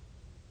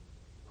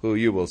who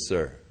you will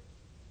serve.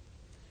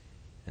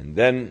 And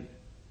then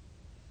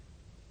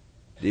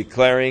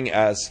declaring,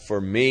 as for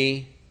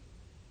me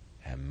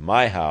and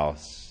my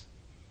house,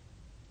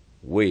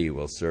 we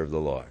will serve the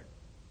Lord.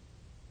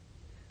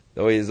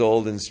 Though he is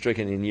old and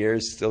stricken in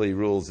years, still he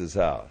rules his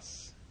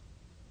house.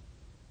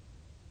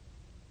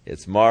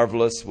 It's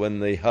marvelous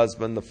when the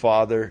husband, the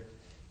father,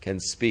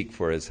 can speak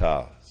for his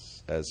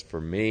house. As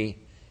for me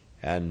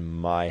and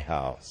my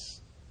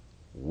house,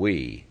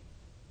 we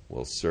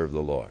will serve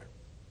the Lord.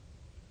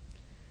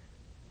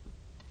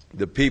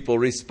 The people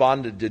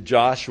responded to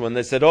Joshua and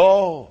they said,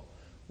 "Oh,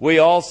 we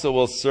also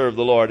will serve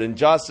the Lord." And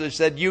Joshua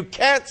said, "You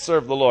can't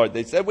serve the Lord."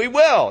 They said, "We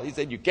will." He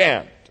said, "You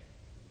can't."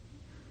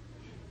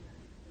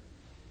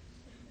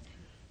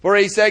 For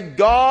he said,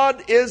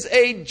 God is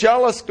a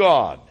jealous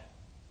God.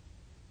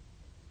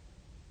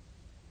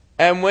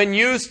 And when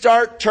you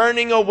start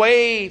turning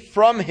away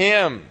from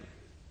Him,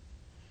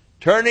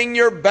 turning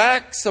your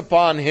backs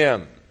upon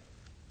Him,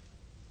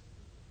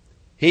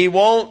 He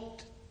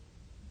won't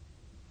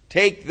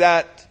take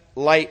that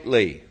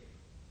lightly,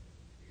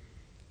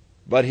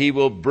 but He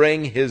will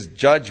bring His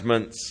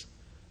judgments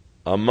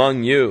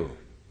among you.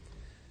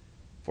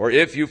 For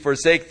if you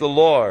forsake the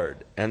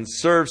Lord and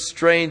serve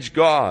strange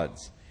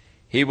gods,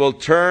 He will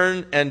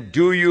turn and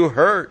do you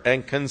hurt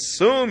and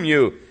consume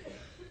you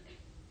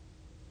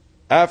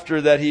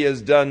after that He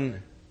has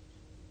done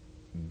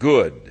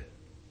good.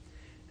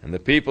 And the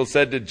people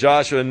said to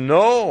Joshua,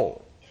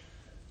 "No,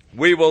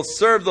 we will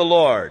serve the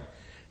Lord."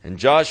 And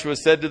Joshua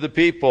said to the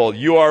people,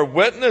 "You are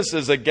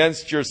witnesses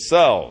against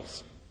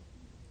yourselves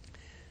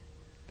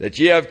that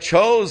ye have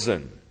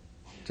chosen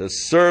to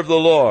serve the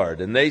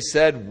Lord." And they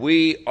said,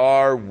 "We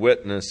are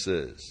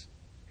witnesses."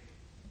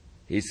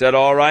 He said,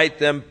 "All right,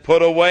 then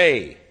put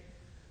away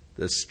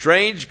the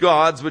strange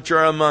gods which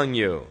are among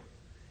you,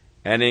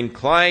 and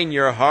incline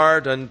your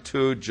heart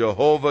unto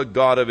Jehovah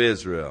God of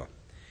Israel."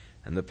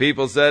 And the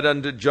people said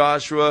unto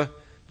Joshua,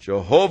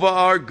 "Jehovah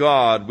our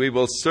God we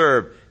will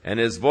serve, and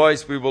His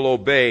voice we will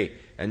obey."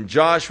 And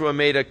Joshua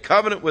made a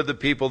covenant with the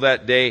people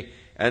that day,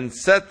 and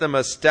set them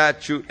a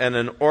statute and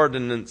an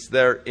ordinance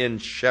there in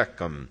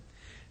Shechem.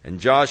 And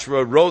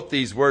Joshua wrote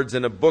these words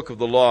in a book of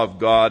the law of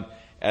God,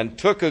 and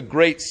took a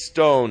great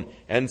stone,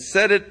 and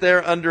set it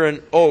there under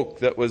an oak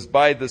that was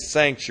by the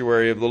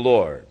sanctuary of the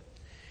Lord.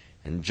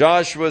 And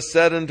Joshua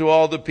said unto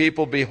all the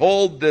people,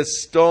 "Behold,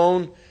 this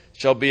stone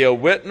shall be a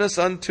witness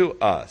unto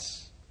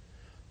us,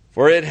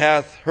 for it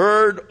hath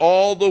heard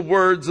all the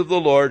words of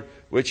the Lord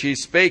which He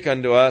spake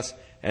unto us,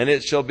 and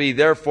it shall be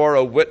therefore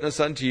a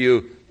witness unto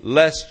you,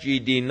 lest ye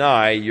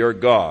deny your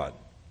God."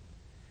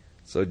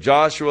 So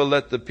Joshua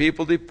let the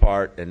people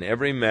depart, and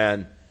every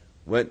man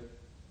went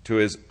to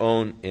his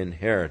own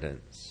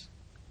inheritance.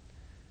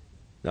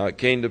 Now it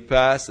came to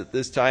pass at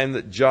this time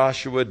that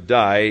Joshua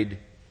died,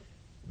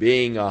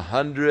 being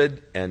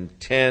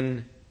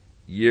 110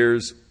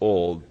 years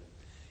old,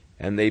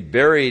 and they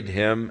buried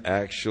him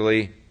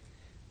actually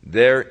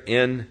there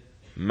in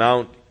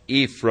Mount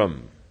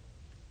Ephraim,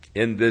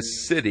 in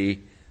this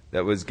city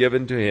that was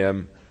given to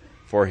him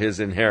for his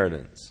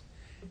inheritance.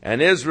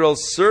 And Israel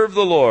served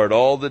the Lord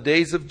all the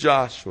days of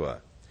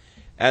Joshua,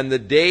 and the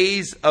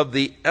days of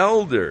the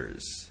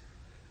elders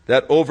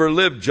that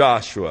overlived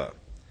Joshua,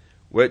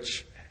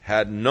 which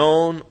had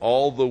known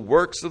all the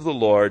works of the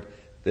Lord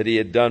that He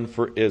had done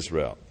for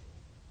Israel.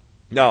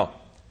 Now,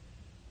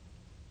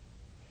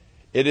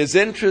 it is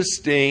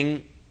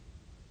interesting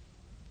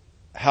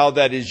how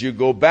that as you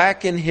go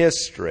back in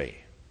history,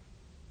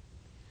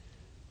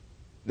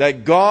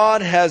 that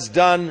God has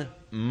done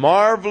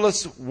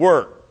marvelous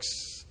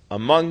works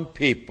among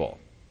people.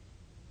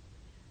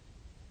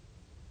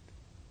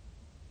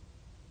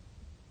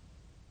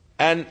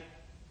 And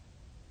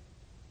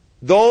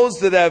those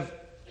that have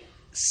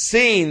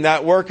seen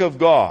that work of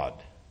God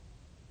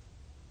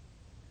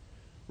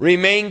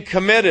remain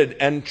committed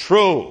and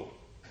true.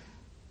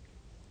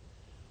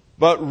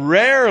 But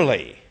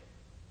rarely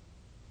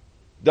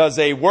does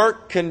a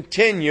work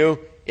continue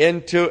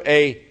into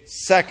a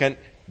second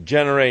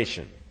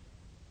generation.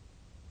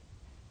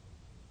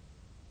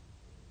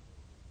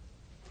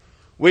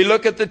 We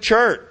look at the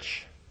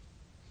church,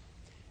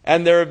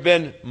 and there have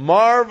been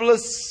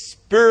marvelous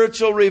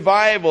spiritual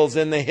revivals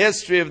in the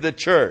history of the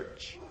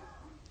church.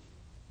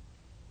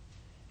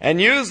 And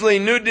usually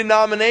new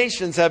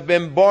denominations have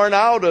been born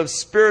out of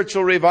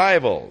spiritual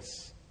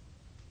revivals.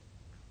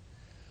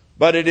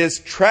 But it is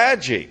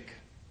tragic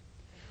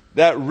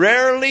that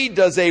rarely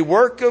does a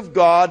work of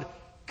God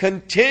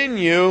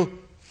continue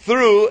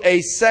through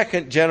a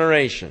second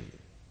generation.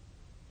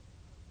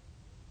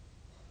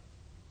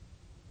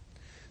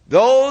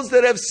 Those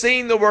that have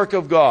seen the work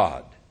of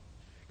God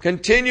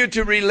continue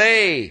to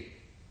relay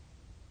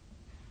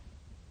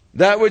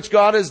that which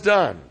God has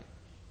done.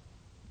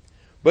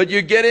 But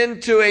you get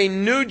into a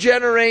new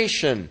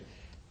generation,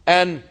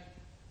 and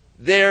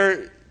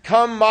there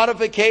come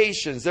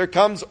modifications, there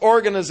comes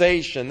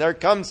organization, there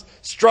comes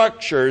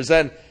structures,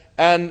 and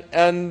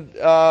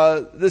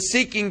the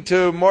seeking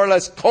to more or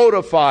less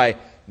codify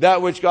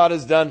that which God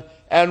has done.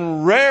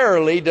 And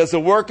rarely does the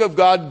work of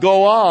God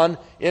go on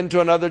into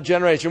another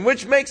generation,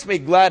 which makes me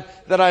glad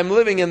that I'm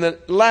living in the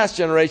last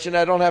generation.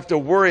 I don't have to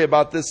worry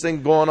about this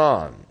thing going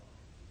on.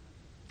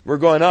 We're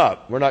going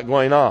up. We're not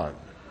going on.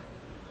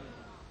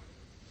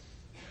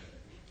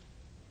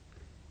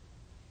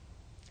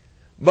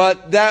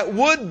 But that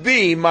would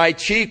be my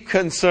chief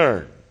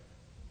concern,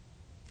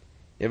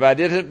 if I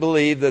didn't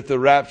believe that the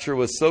rapture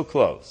was so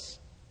close.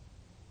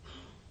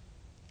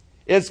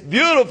 It's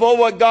beautiful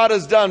what God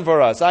has done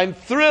for us. I'm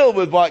thrilled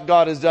with what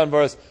God has done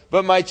for us.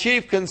 But my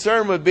chief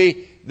concern would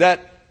be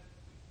that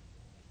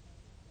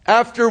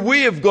after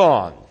we have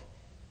gone,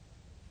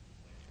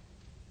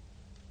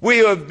 we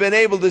have been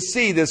able to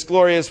see this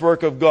glorious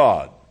work of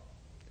God.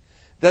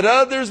 That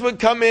others would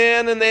come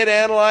in and they'd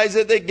analyze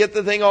it, they'd get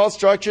the thing all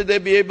structured,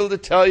 they'd be able to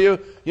tell you,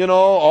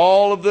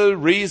 all of the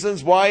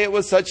reasons why it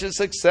was such a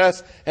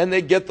success, and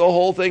they'd get the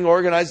whole thing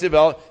organized,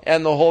 developed,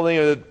 and the whole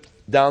thing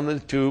down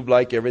the tube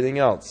like everything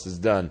else is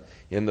done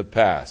in the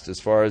past, as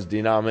far as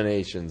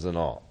denominations and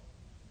all.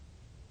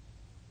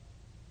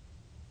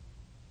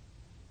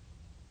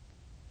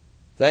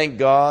 Thank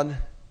God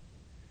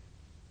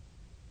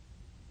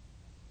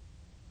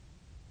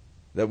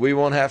that we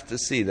won't have to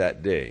see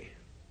that day.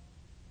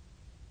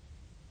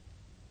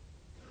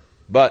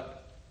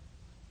 But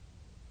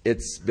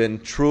it's been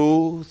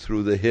true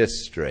through the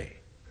history.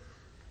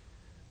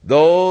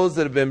 Those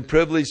that have been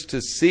privileged to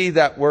see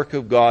that work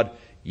of God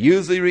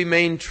usually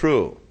remain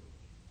true.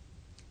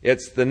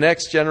 It's the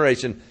next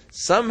generation.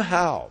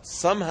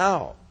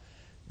 Somehow,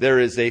 there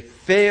is a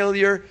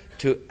failure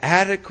to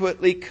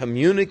adequately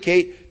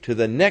communicate to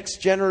the next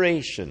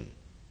generation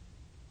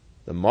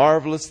the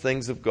marvelous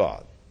things of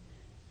God.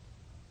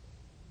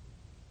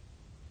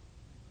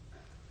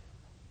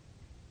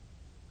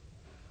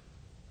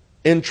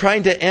 In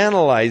trying to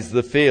analyze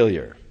the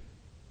failure,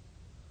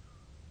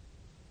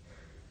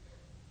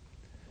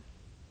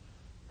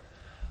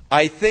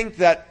 I think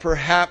that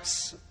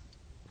perhaps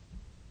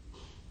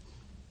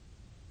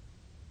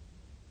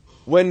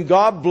when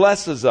God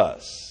blesses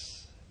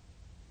us,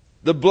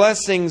 the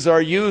blessings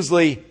are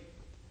usually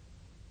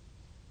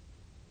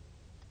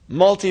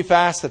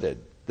multifaceted.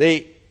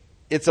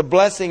 It's a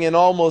blessing in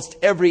almost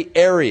every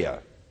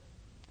area.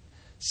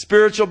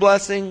 Spiritual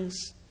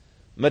blessings,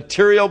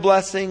 material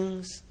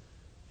blessings,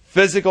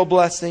 physical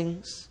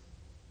blessings.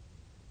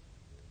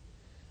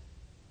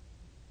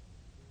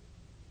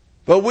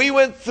 But we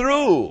went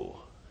through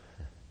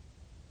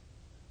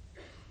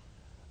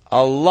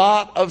a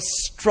lot of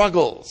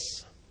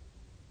struggles,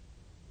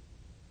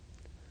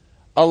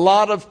 a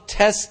lot of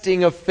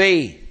testing of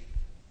faith,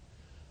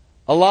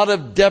 a lot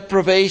of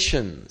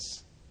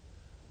deprivations,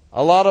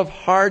 a lot of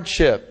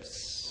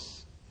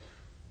hardships.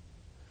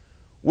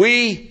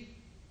 We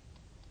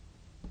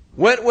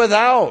went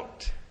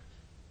without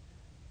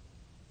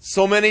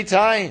so many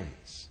times.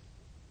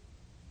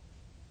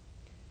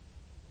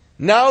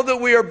 Now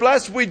that we are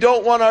blessed, we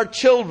don't want our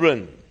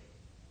children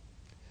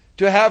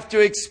to have to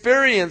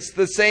experience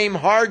the same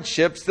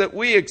hardships that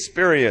we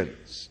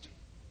experienced.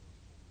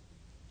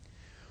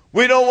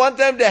 We don't want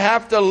them to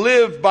have to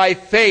live by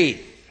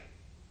faith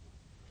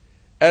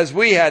as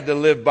we had to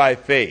live by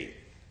faith.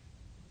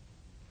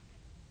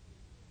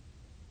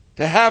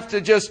 To have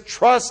to just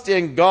trust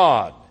in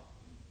God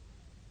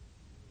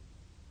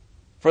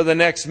for the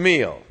next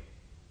meal.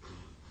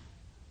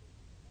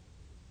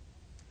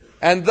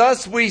 And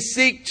thus we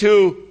seek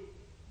to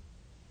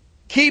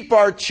keep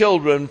our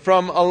children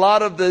from a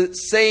lot of the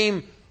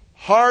same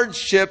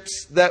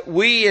hardships that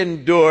we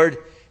endured.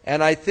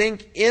 And I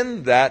think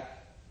in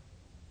that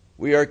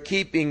we are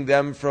keeping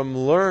them from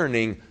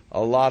learning a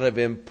lot of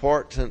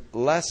important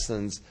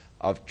lessons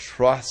of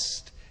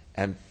trust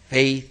and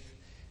faith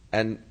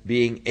and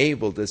being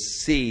able to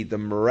see the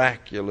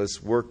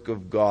miraculous work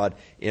of God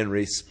in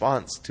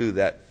response to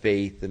that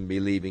faith and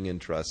believing and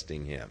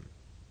trusting Him.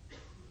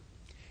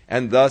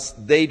 And thus,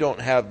 they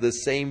don't have the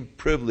same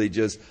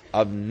privileges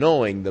of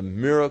knowing the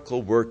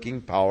miracle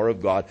working power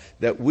of God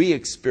that we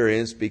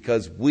experienced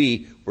because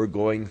we were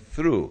going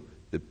through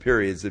the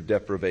periods of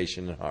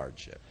deprivation and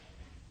hardship.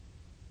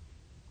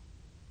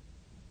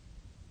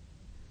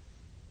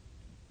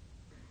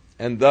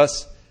 And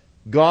thus,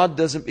 God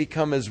doesn't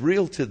become as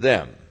real to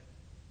them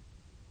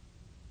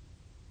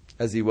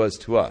as He was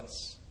to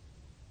us,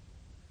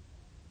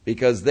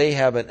 because they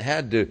haven't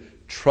had to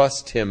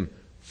trust Him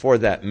for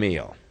that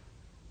meal,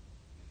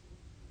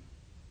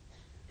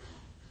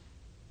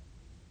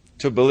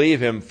 to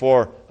believe Him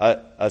for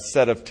a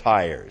set of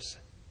tires.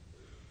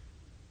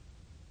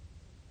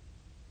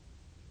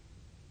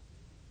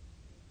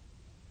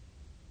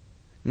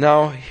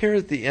 Now, here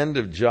at the end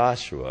of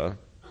Joshua,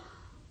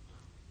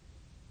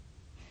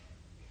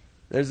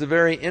 there's a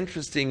very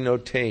interesting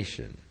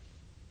notation.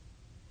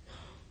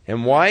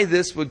 And why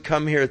this would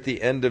come here at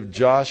the end of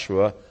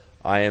Joshua,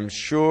 I am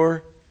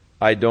sure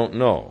I don't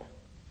know.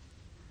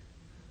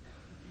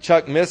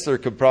 Chuck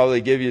Missler could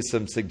probably give you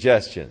some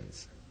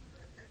suggestions.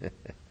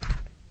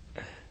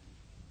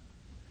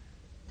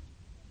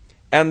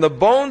 And the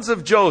bones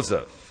of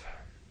Joseph,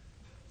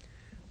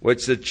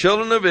 which the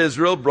children of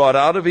Israel brought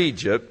out of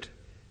Egypt,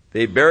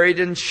 they buried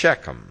in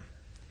Shechem,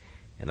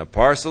 in a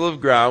parcel of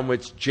ground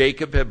which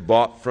Jacob had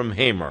bought from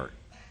Hamor,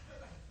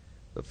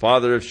 the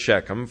father of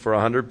Shechem, for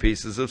 100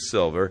 pieces of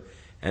silver,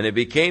 and it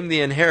became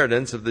the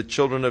inheritance of the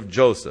children of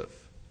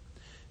Joseph.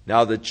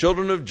 Now the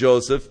children of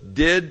Joseph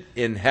did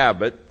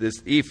inhabit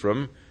this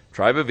Ephraim,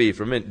 tribe of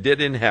Ephraim,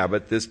 did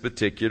inhabit this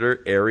particular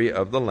area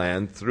of the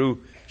land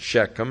through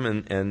Shechem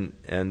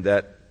and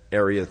that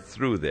area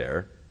through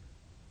there.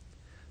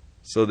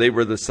 So they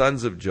were the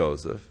sons of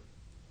Joseph.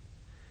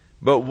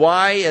 But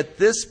why at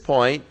this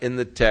point in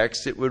the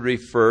text it would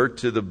refer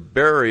to the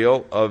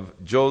burial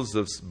of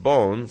Joseph's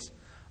bones,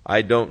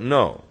 I don't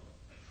know.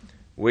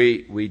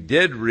 We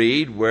did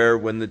read where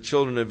when the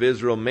children of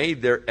Israel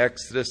made their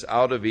exodus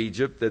out of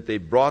Egypt that they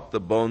brought the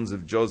bones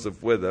of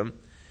Joseph with them.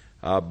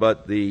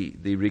 But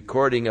the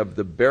recording of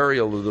the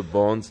burial of the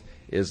bones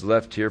is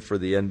left here for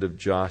the end of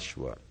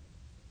Joshua.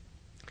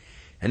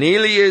 And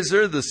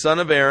Eleazar, the son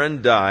of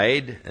Aaron,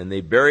 died, and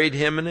they buried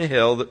him in a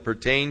hill that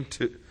pertained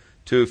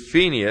to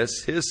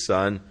Phinehas, his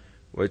son,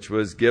 which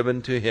was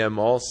given to him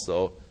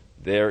also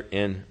there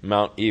in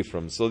Mount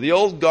Ephraim. So the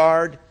old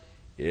guard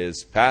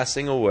is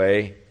passing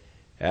away,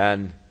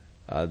 and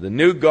the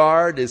new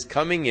guard is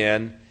coming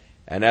in.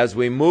 And as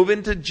we move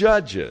into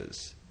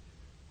Judges,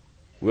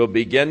 we'll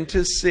begin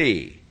to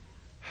see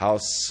how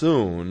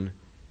soon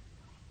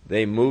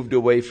they moved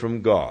away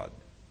from God.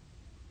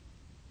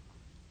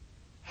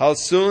 How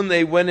soon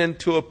they went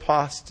into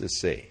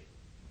apostasy.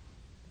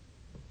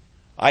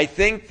 I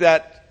think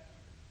that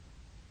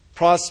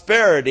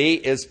prosperity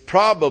is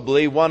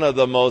probably one of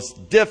the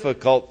most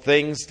difficult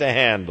things to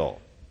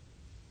handle.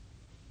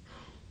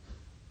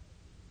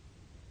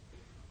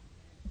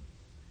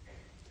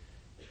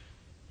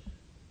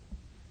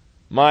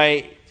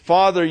 My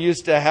father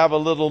used to have a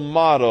little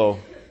motto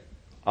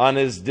on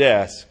his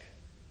desk.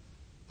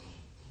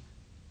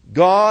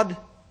 God,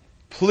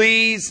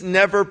 please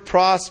never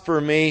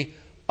prosper me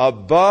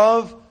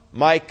above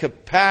my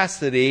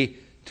capacity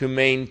to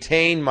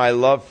maintain my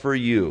love for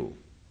you.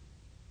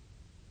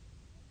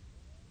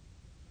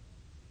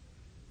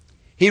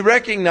 He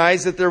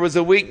recognized that there was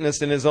a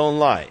weakness in his own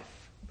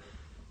life.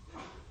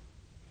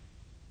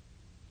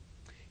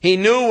 He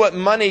knew what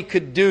money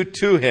could do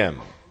to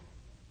him.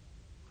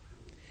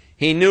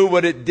 He knew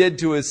what it did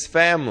to his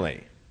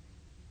family.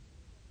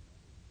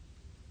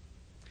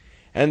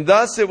 And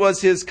thus it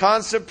was his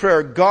constant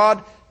prayer,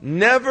 God,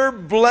 never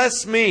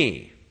bless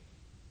me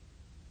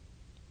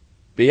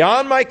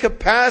beyond my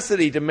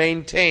capacity to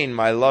maintain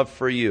my love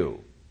for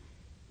you.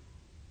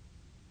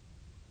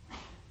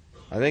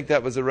 I think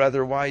that was a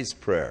rather wise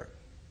prayer.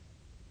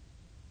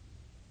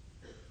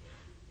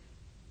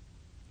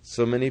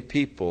 So many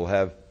people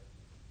have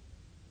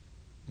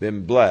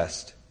been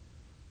blessed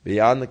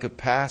beyond the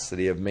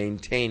capacity of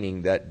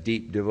maintaining that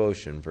deep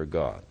devotion for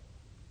God.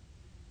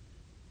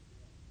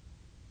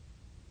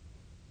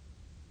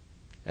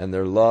 And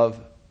their love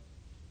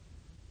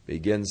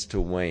begins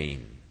to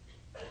wane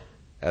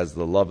as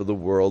the love of the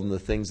world and the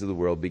things of the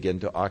world begin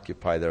to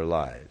occupy their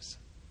lives.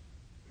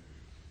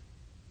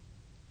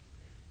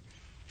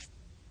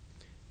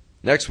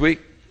 Next week,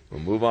 we'll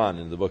move on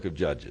into the book of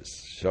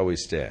Judges. Shall we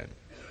stand?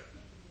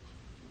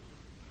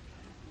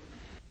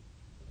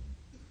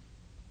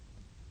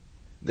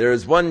 There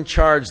is one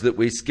charge that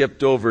we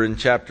skipped over in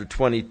chapter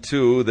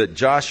 22 that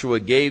Joshua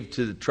gave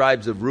to the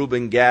tribes of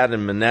Reuben, Gad,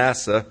 and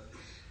Manasseh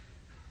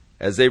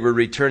as they were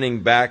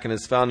returning back, and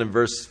is found in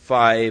verse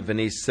 5. And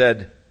he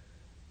said,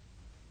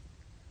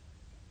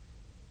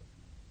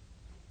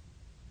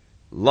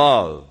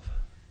 love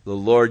the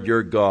Lord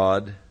your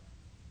God,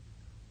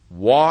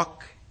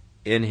 walk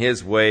in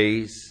his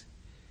ways,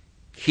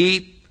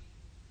 keep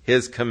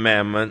his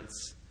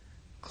commandments,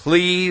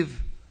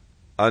 cleave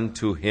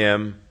unto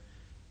him,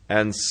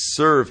 and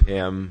serve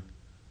him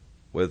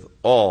with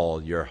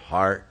all your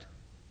heart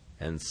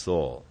and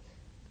soul.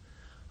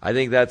 I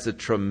think that's a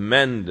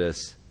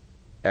tremendous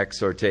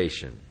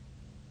exhortation.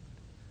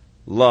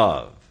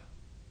 Love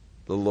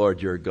the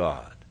Lord your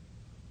God.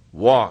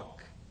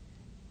 Walk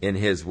in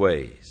his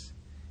ways.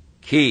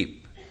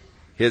 Keep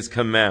his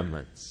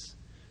commandments.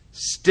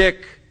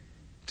 Stick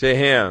to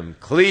him.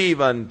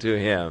 Cleave unto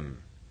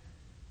him.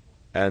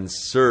 And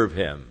serve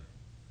him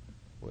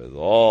with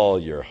all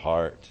your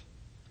heart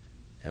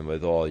and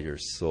with all your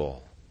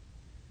soul.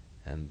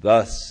 And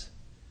thus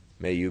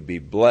may you be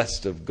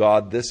blessed of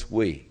God this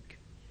week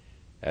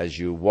as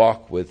you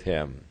walk with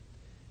him,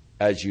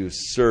 as you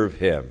serve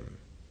him,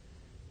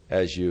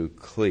 as you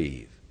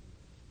cleave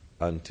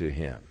unto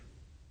him.